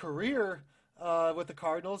out his career with the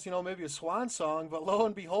Cardinals. Maybe a swan song. But lo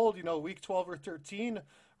and behold, week 12 or 13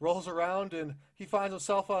 rolls around and he finds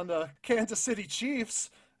himself on the Kansas City Chiefs.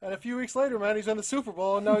 And a few weeks later, man, he's in the Super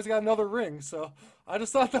Bowl and now he's got another ring. So I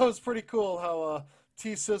just thought that was pretty cool how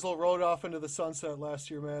T Sizzle rode off into the sunset last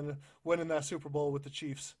year, man, winning that Super Bowl with the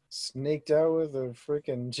Chiefs. Sneaked out with a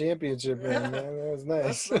freaking championship ring, Yeah. man. That was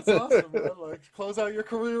nice. That's awesome, man. Like, close out your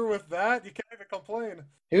career with that. You can't even complain.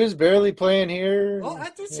 He was barely playing here. Well, I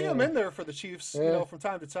did see him Yeah. in there for the Chiefs, Yeah. from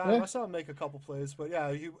time to time. Yeah. I saw him make a couple plays, but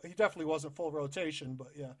yeah, he definitely wasn't full rotation, but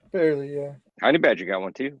yeah. Barely, yeah. Honey Badger got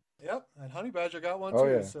one too. Yep, and Honey Badger got one Oh,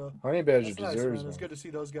 too, yeah. so Honey Badger that's nice, deserves man. It's one. good to see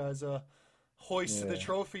those guys hoist the Yeah.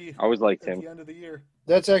 trophy I always liked at him. the end of the year.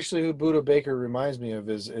 That's actually who Buda Baker reminds me of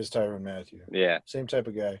is Tyrann Mathieu. Yeah. Same type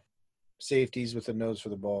of guy. Safeties with a nose for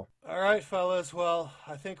the ball. All right, fellas. Well,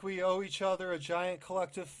 I think we owe each other a giant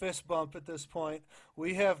collective fist bump at this point.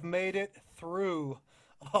 We have made it through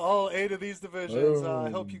all 8 of these divisions.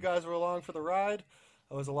 I hope you guys were along for the ride.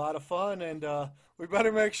 It was a lot of fun, and we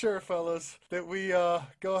better make sure, fellas, that we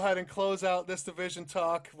go ahead and close out this division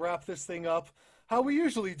talk, wrap this thing up how we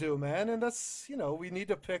usually do, man. And that's, we need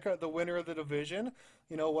to pick the winner of the division,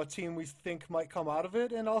 what team we think might come out of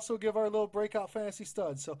it, and also give our little breakout fantasy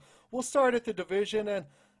studs. So we'll start at the division, and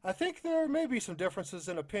I think there may be some differences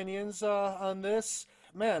in opinions on this.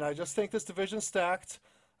 Man, I just think this division's stacked.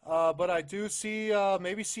 But I do see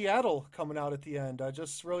maybe Seattle coming out at the end. I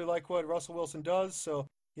just really like what Russell Wilson does. So,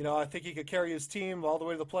 I think he could carry his team all the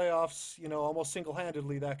way to the playoffs, almost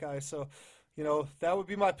single-handedly, that guy. So, that would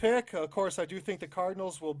be my pick. Of course, I do think the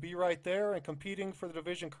Cardinals will be right there and competing for the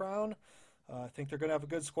division crown. I think they're going to have a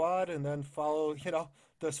good squad, and then follow,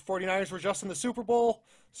 the 49ers were just in the Super Bowl.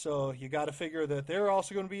 So you got to figure that they're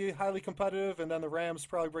also going to be highly competitive, and then the Rams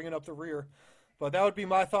probably bringing up the rear. But that would be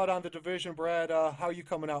my thought on the division, Brad. How are you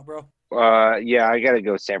coming out, bro? Yeah, I got to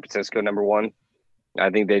go San Francisco number 1. I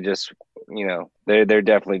think they just, they're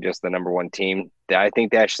definitely just the number 1 team. I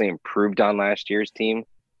think they actually improved on last year's team.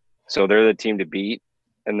 So they're the team to beat.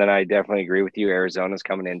 And then I definitely agree with you. Arizona's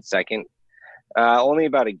coming in second. Only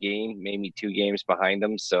about a game, maybe 2 games behind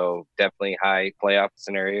them. So definitely high playoff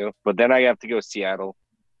scenario. But then I have to go Seattle,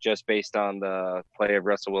 just based on the play of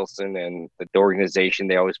Russell Wilson and the organization.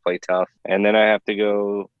 They always play tough. And then I have to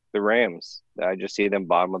go the Rams. I just see them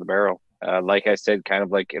bottom of the barrel. Like I said, kind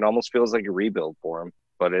of like it almost feels like a rebuild for them,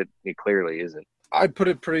 but it clearly isn't. I put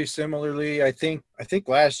it pretty similarly. I think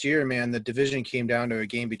last year, man, the division came down to a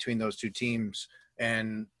game between those 2 teams,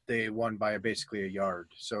 and they won by basically a yard.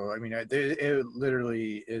 So, I mean, it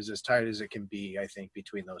literally is as tight as it can be, I think,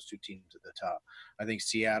 between those 2 teams at the top. I think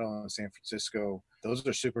Seattle and San Francisco, those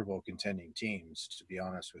are Super Bowl contending teams, to be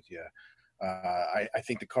honest with you. I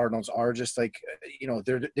think the Cardinals are just like,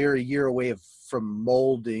 they're a year away from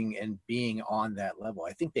molding and being on that level.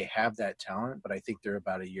 I think they have that talent, but I think they're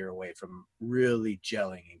about a year away from really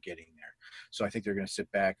gelling and getting there. So I think they're going to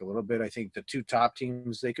sit back a little bit. I think the 2 top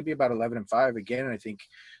teams, they could be about 11-5 again. I think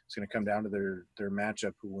it's going to come down to their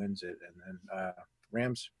matchup, who wins it. And then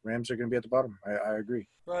Rams are going to be at the bottom. I agree.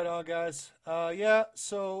 Right on, guys. Yeah,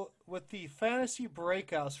 so with the fantasy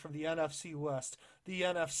breakouts from the NFC West, the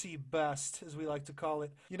NFC best, as we like to call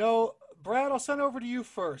it. Brad, I'll send over to you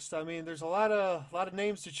first. I mean, there's a lot of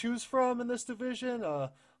names to choose from in this division,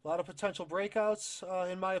 a lot of potential breakouts,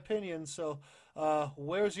 in my opinion. So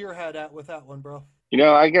where's your head at with that one, bro?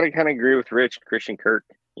 I got to kind of agree with Rich, Christian Kirk.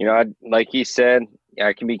 Like he said,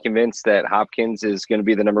 I can be convinced that Hopkins is going to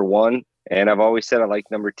be the number 1. And I've always said I like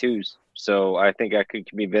number 2s. So I think I could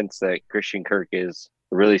be convinced that Christian Kirk is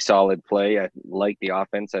a really solid play. I like the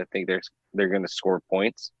offense. I think they're going to score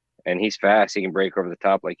points. And he's fast. He can break over the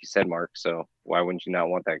top, like you said, Mark. So why wouldn't you not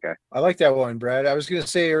want that guy? I like that one, Brad. I was going to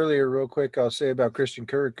say earlier real quick, I'll say about Christian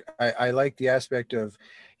Kirk. I like the aspect of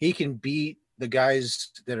he can beat the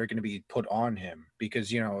guys that are going to be put on him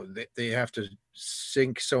because, they have to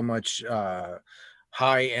sink so much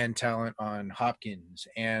high-end talent on Hopkins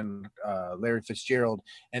and Larry Fitzgerald,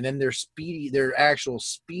 and then their actual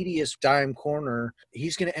speediest dime corner,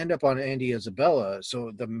 he's going to end up on Andy Isabella.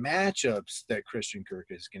 So the matchups that Christian Kirk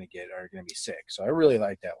is going to get are going to be sick. So I really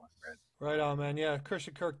like that one, Brad. Right on, man. Yeah,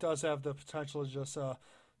 Christian Kirk does have the potential to just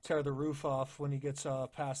tear the roof off when he gets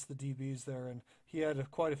past the DBs there, and he had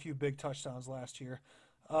quite a few big touchdowns last year.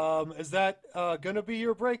 Is that going to be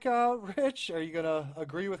your breakout, Rich? Are you going to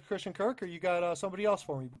agree with Christian Kirk, or you got somebody else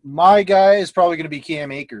for me? My guy is probably going to be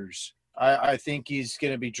Cam Akers. I think he's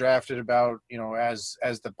going to be drafted about, as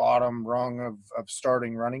the bottom rung of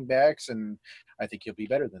starting running backs, and I think he'll be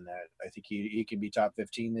better than that. I think he can be top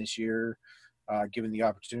 15 this year, given the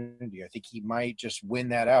opportunity. I think he might just win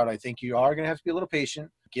that out. I think you are going to have to be a little patient.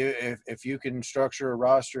 If you can structure a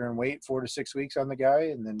roster and wait 4 to 6 weeks on the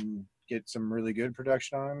guy and then get some really good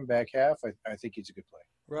production on him back half, I think he's a good play.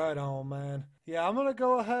 Right on, man. Yeah, I'm going to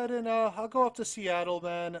go ahead and I'll go up to Seattle,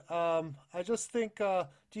 man. I just think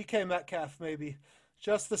DK Metcalf maybe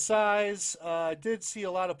just the size. I did see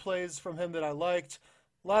a lot of plays from him that I liked.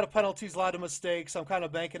 A lot of penalties, a lot of mistakes. I'm kind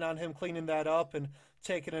of banking on him cleaning that up and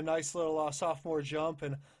taking a nice little sophomore jump.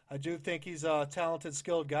 And I do think he's a talented,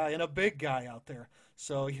 skilled guy and a big guy out there.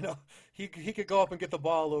 So, he could go up and get the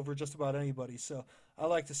ball over just about anybody. So I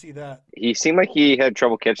like to see that. He seemed like he had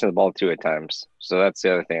trouble catching the ball too at times. So that's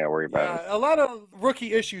the other thing I worry about. Yeah, a lot of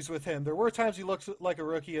rookie issues with him. There were times he looked like a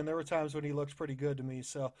rookie, and there were times when he looked pretty good to me.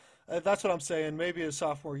 So that's what I'm saying. Maybe his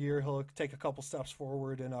sophomore year he'll take a couple steps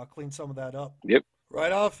forward and clean some of that up. Yep.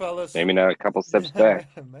 Right on, fellas. Maybe not a couple steps back.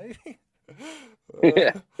 Maybe.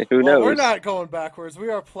 Yeah, who knows? We're not going backwards. We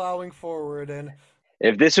are plowing forward. And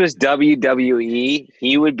if this was WWE,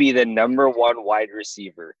 he would be the #1 wide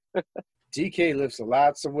receiver. DK lifts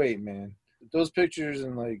lots of weight, man. Those pictures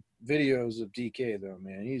and like videos of DK though,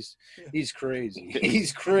 man, he's crazy.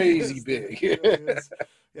 He's crazy big.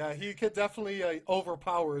 Yeah, he could definitely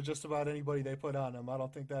overpower just about anybody they put on him. I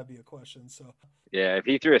don't think that'd be a question. So. Yeah, if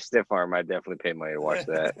he threw a stiff arm, I'd definitely pay money to watch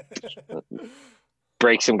that.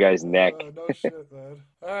 Break some guy's neck. No shit, man.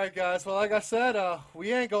 All right, guys. Well, like I said,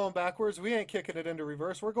 we ain't going backwards. We ain't kicking it into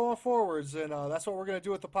reverse. We're going forwards, and that's what we're going to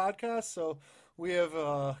do with the podcast. So we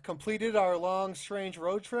have completed our long, strange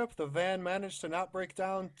road trip. The van managed to not break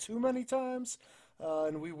down too many times,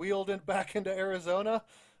 and we wheeled it back into Arizona.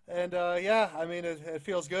 And, it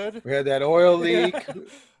feels good. We had that oil leak. I mean,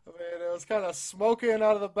 it was kind of smoking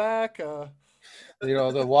out of the back.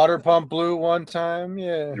 The water pump blew one time.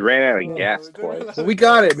 Yeah. You ran out of gas twice. So we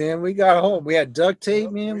got it, man. We got home. We had duct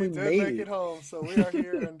tape, man. We did made make it home. So we are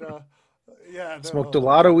here, and smoked a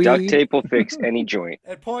lot of weed. Duct tape will fix any joint.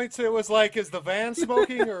 At points, it was like, is the van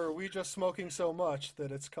smoking, or are we just smoking so much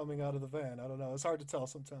that it's coming out of the van? I don't know. It's hard to tell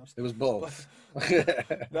sometimes. It was both.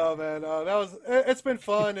 No, man. It's been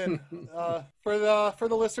fun, and for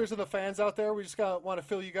the listeners and the fans out there, we just want to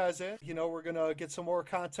fill you guys in. We're gonna get some more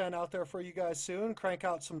content out there for you guys soon. Crank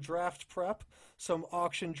out some draft prep, some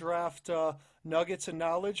auction draft nuggets and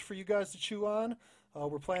knowledge for you guys to chew on.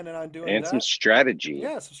 We're planning on doing and that. Some strategy.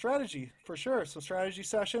 Yeah, some strategy for sure. Some strategy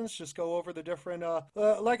sessions. Just go over the different.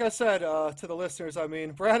 Like I said to the listeners, I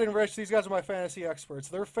mean, Brad and Rich, these guys are my fantasy experts.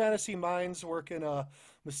 Their fantasy minds work in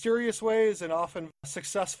mysterious ways and often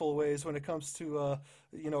successful ways when it comes to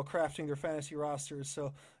crafting their fantasy rosters.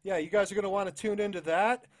 So yeah, you guys are going to want to tune into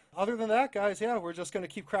that. Other than that, guys, yeah, we're just going to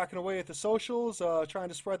keep cracking away at the socials, trying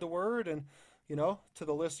to spread the word. And to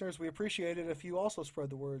the listeners, we appreciate it if you also spread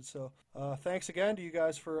the word. So thanks again to you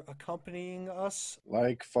guys for accompanying us.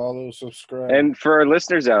 Like, follow, subscribe. And for our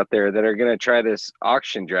listeners out there that are going to try this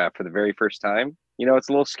auction draft for the very first time, it's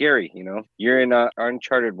a little scary. You're in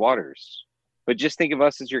uncharted waters. But just think of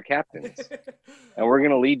us as your captains. And we're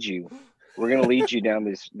going to lead you. We're going to lead you down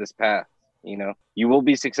this path. You will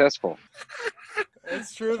be successful.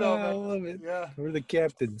 It's true, though. I love it. Yeah. We're the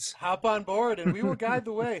captains. Hop on board, and we will guide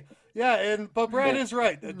the way. Yeah, but Brad is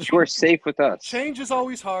right. You're safe with us. Change is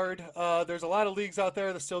always hard. There's a lot of leagues out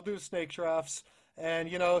there that still do snake drafts. And,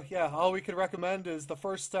 all we could recommend is the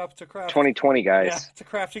first step to craft. 2020, guys. Yeah, to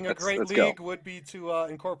crafting a great let's league go. would be to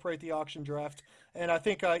incorporate the auction draft. And I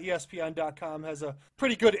think ESPN.com has a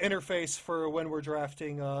pretty good interface for when we're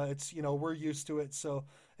drafting. It's, we're used to it. So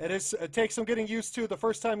it takes some getting used to the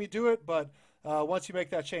first time you do it. But once you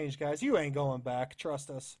make that change, guys, you ain't going back. Trust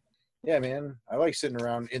us. Yeah, man. I like sitting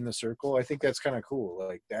around in the circle. I think that's kind of cool.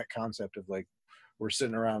 Like that concept of like we're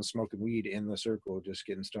sitting around smoking weed in the circle, just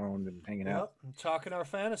getting stoned and hanging out. And talking our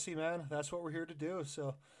fantasy, man. That's what we're here to do.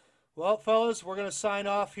 So, well, fellas, we're going to sign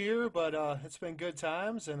off here, but it's been good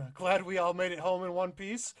times, and glad we all made it home in one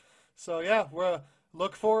piece. So, yeah,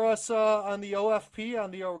 look for us on the OFP,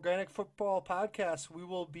 on the Organic Football Podcast. We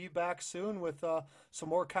will be back soon with some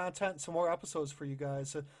more content, some more episodes for you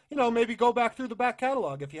guys. Maybe go back through the back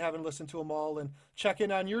catalog if you haven't listened to them all and check in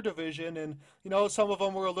on your division. And, some of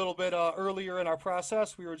them were a little bit earlier in our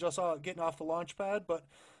process. We were just getting off the launch pad, but,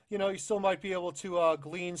 you still might be able to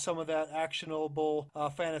glean some of that actionable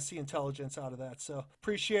fantasy intelligence out of that. So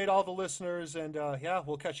appreciate all the listeners, and,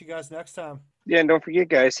 we'll catch you guys next time. Yeah, and don't forget,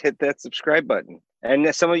 guys, hit that subscribe button.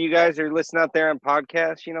 And some of you guys are listening out there on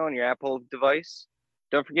podcasts, on your Apple device.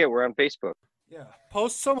 Don't forget, we're on Facebook. Yeah,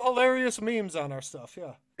 post some hilarious memes on our stuff,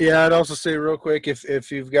 yeah. Yeah, I'd also say real quick,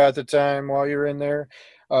 if you've got the time while you're in there,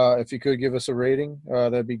 if you could give us a rating,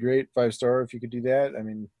 that'd be great. 5-star if you could do that. I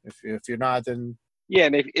mean, if you're not, then... Yeah,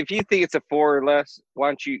 and if you think it's a 4 or less, why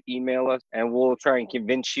don't you email us, and we'll try and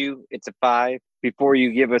convince you it's a 5 before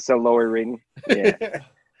you give us a lower rating. Yeah,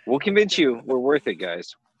 we'll convince you we're worth it,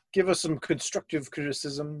 guys. Give us some constructive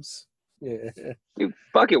criticisms. Yeah. Dude,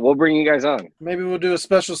 fuck it, we'll bring you guys on. Maybe we'll do a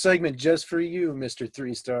special segment just for you, Mr.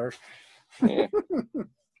 3-star. Yeah.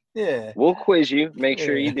 Yeah. We'll quiz you. Make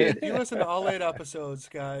sure you Yeah. did. You listen to all 8 episodes,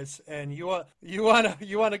 guys, and you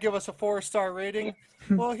wanna give us a 4-star rating?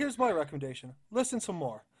 Well, here's my recommendation: listen some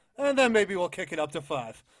more, and then maybe we'll kick it up to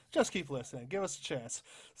 5. Just keep listening. Give us a chance.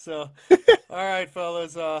 So, all right,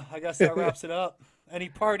 fellas. I guess that wraps it up. Any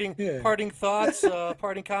parting thoughts?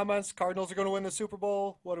 Parting comments? Cardinals are going to win the Super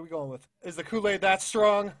Bowl. What are we going with? Is the Kool-Aid that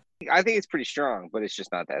strong? I think it's pretty strong, but it's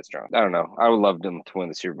just not that strong. I don't know. I would love them to win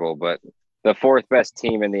the Super Bowl, but the 4th best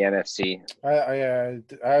team in the NFC.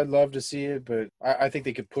 I'd love to see it, but I think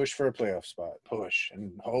they could push for a playoff spot,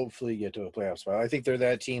 and hopefully get to a playoff spot. I think they're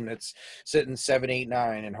that team that's sitting 7, 8,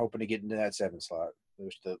 9 and hoping to get into that 7 slot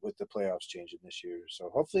with the playoffs changing this year. So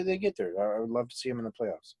hopefully they get there. I would love to see them in the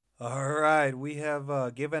playoffs. All right, we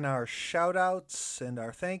have given our shout-outs and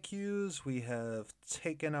our thank yous. We have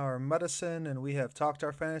taken our medicine, and we have talked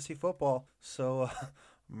our fantasy football. So,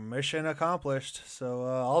 mission accomplished. So,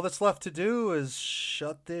 all that's left to do is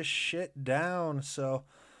shut this shit down. So,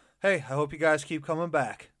 hey, I hope you guys keep coming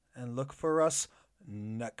back, and look for us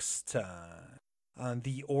next time on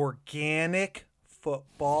the Organic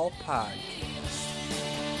Football Podcast.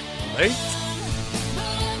 Late.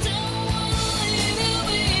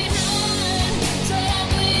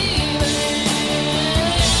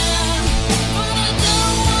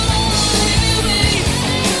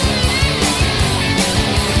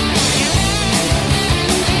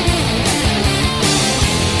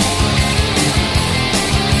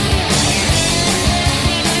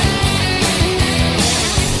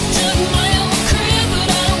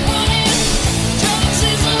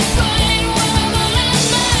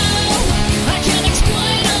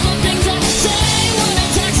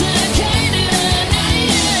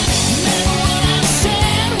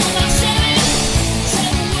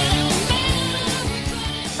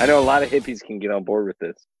 I know a lot of hippies can get on board with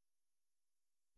this.